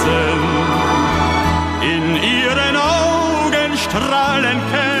Kinderherzen, in ihren Augen strahlen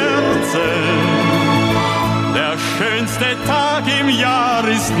Kerzen. Der schönste Tag im Jahr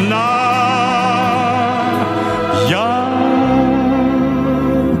ist nah. Ja,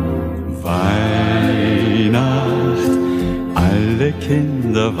 Weihnacht, alle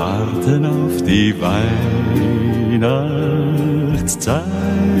Kinder warten auf die Weihnachtszeit.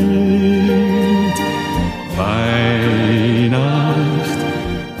 Weihnacht,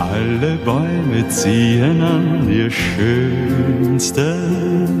 alle Bäume ziehen an ihr schönstes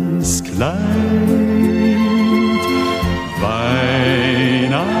Kleid.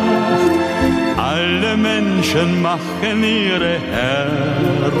 Weihnacht, alle Menschen machen ihre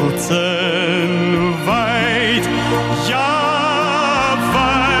Herzen weit. Ja,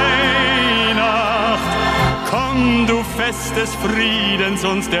 Weihnacht, komm du Fest des Friedens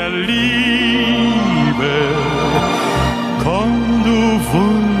und der Liebe. Komm du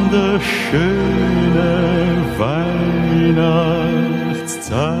wunderschöne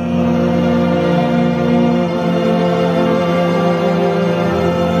Weihnachtszeit.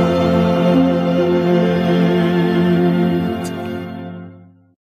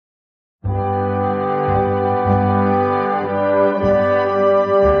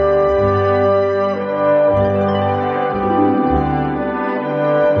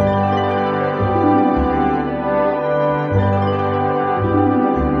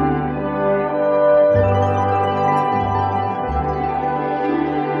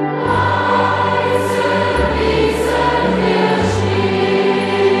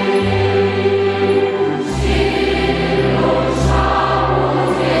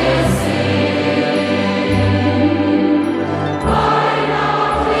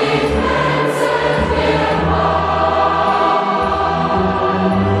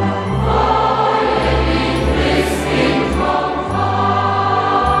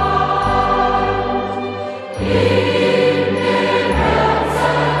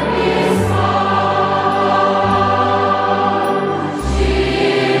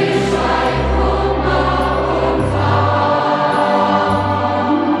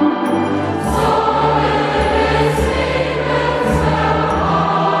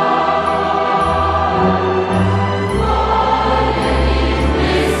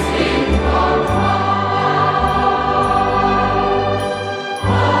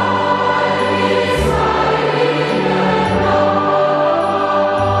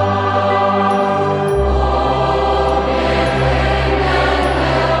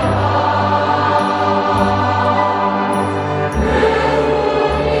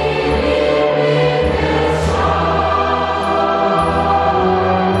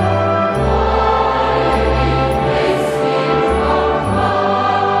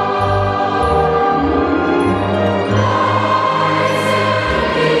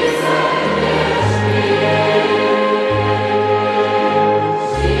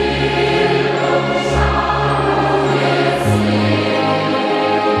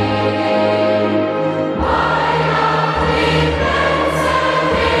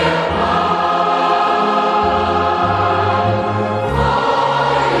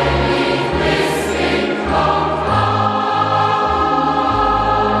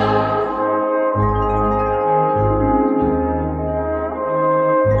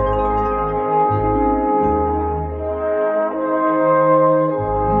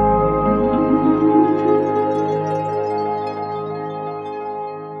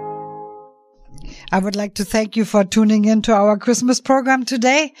 I would like to thank you for tuning in to our Christmas program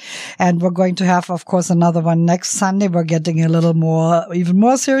today. And we're going to have, of course, another one next Sunday. We're getting even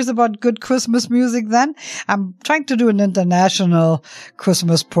more serious about good Christmas music then. I'm trying to do an international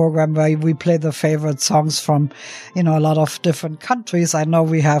Christmas program where we play the favorite songs from, a lot of different countries. I know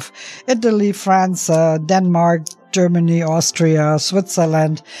we have Italy, France, Denmark, Germany, Austria,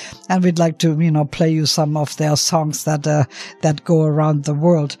 Switzerland, and we'd like to, play you some of their songs that go around the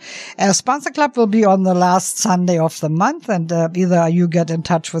world. Sponsor Club will be on the last Sunday of the month, and either you get in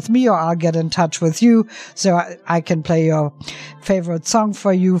touch with me or I'll get in touch with you, so I can play your favorite song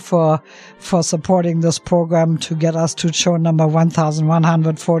for you for supporting this program to get us to show number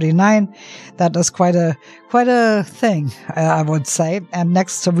 1149. That is quite a thing, I would say. And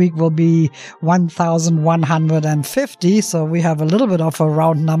next week will be 1150. So we have a little bit of a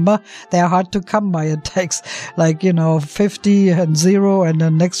round number. They are hard to come by. It takes 50 and 0 and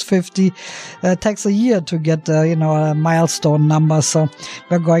the next 50. It takes a year to get, a milestone number. So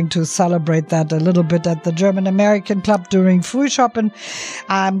we're going to celebrate that a little bit at the German American Club during Frühschoppen.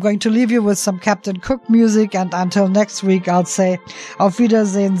 I'm going to leave you with some Captain Cook music. And until next week, I'll say Auf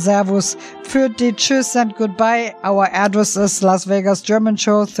Wiedersehen, Servus, Pfiat die, Tschüss, and goodbye. Our address is Las Vegas German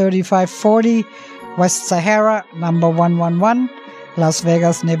Show 3540 West Sahara number 111, Las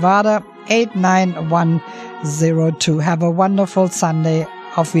Vegas, Nevada 89102. Have a wonderful Sunday.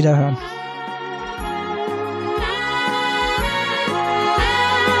 Auf Wiederhören.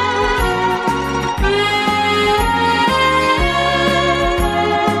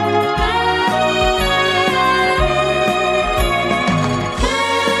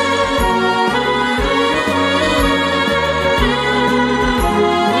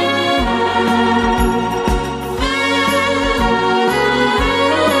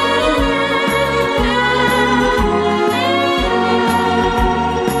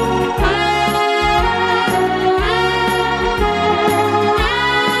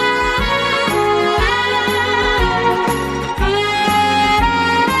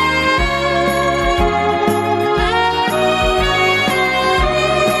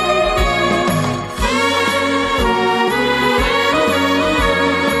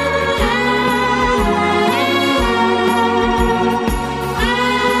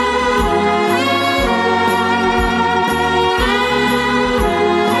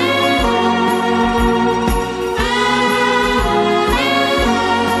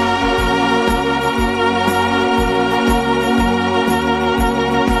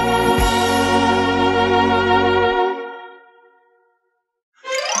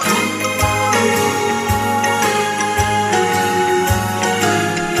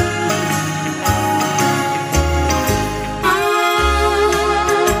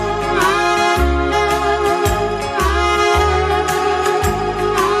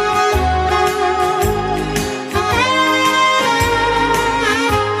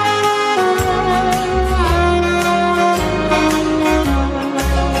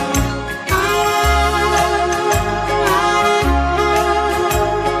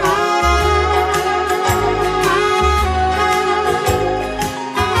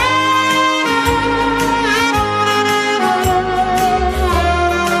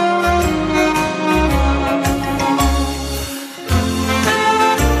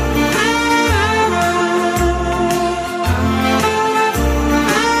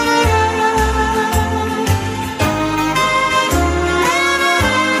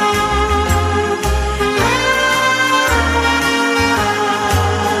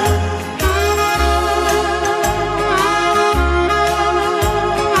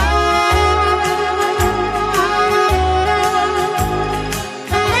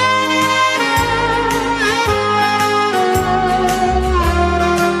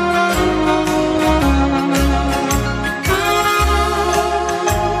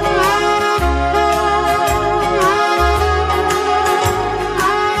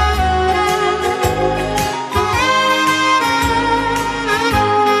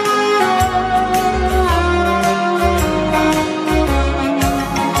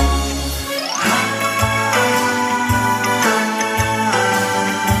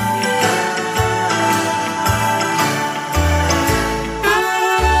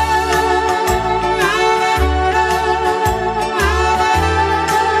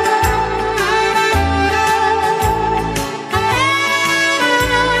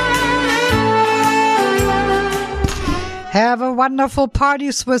 Have a wonderful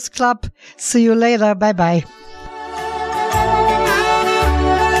party, Swiss Club. See you later. Bye-bye.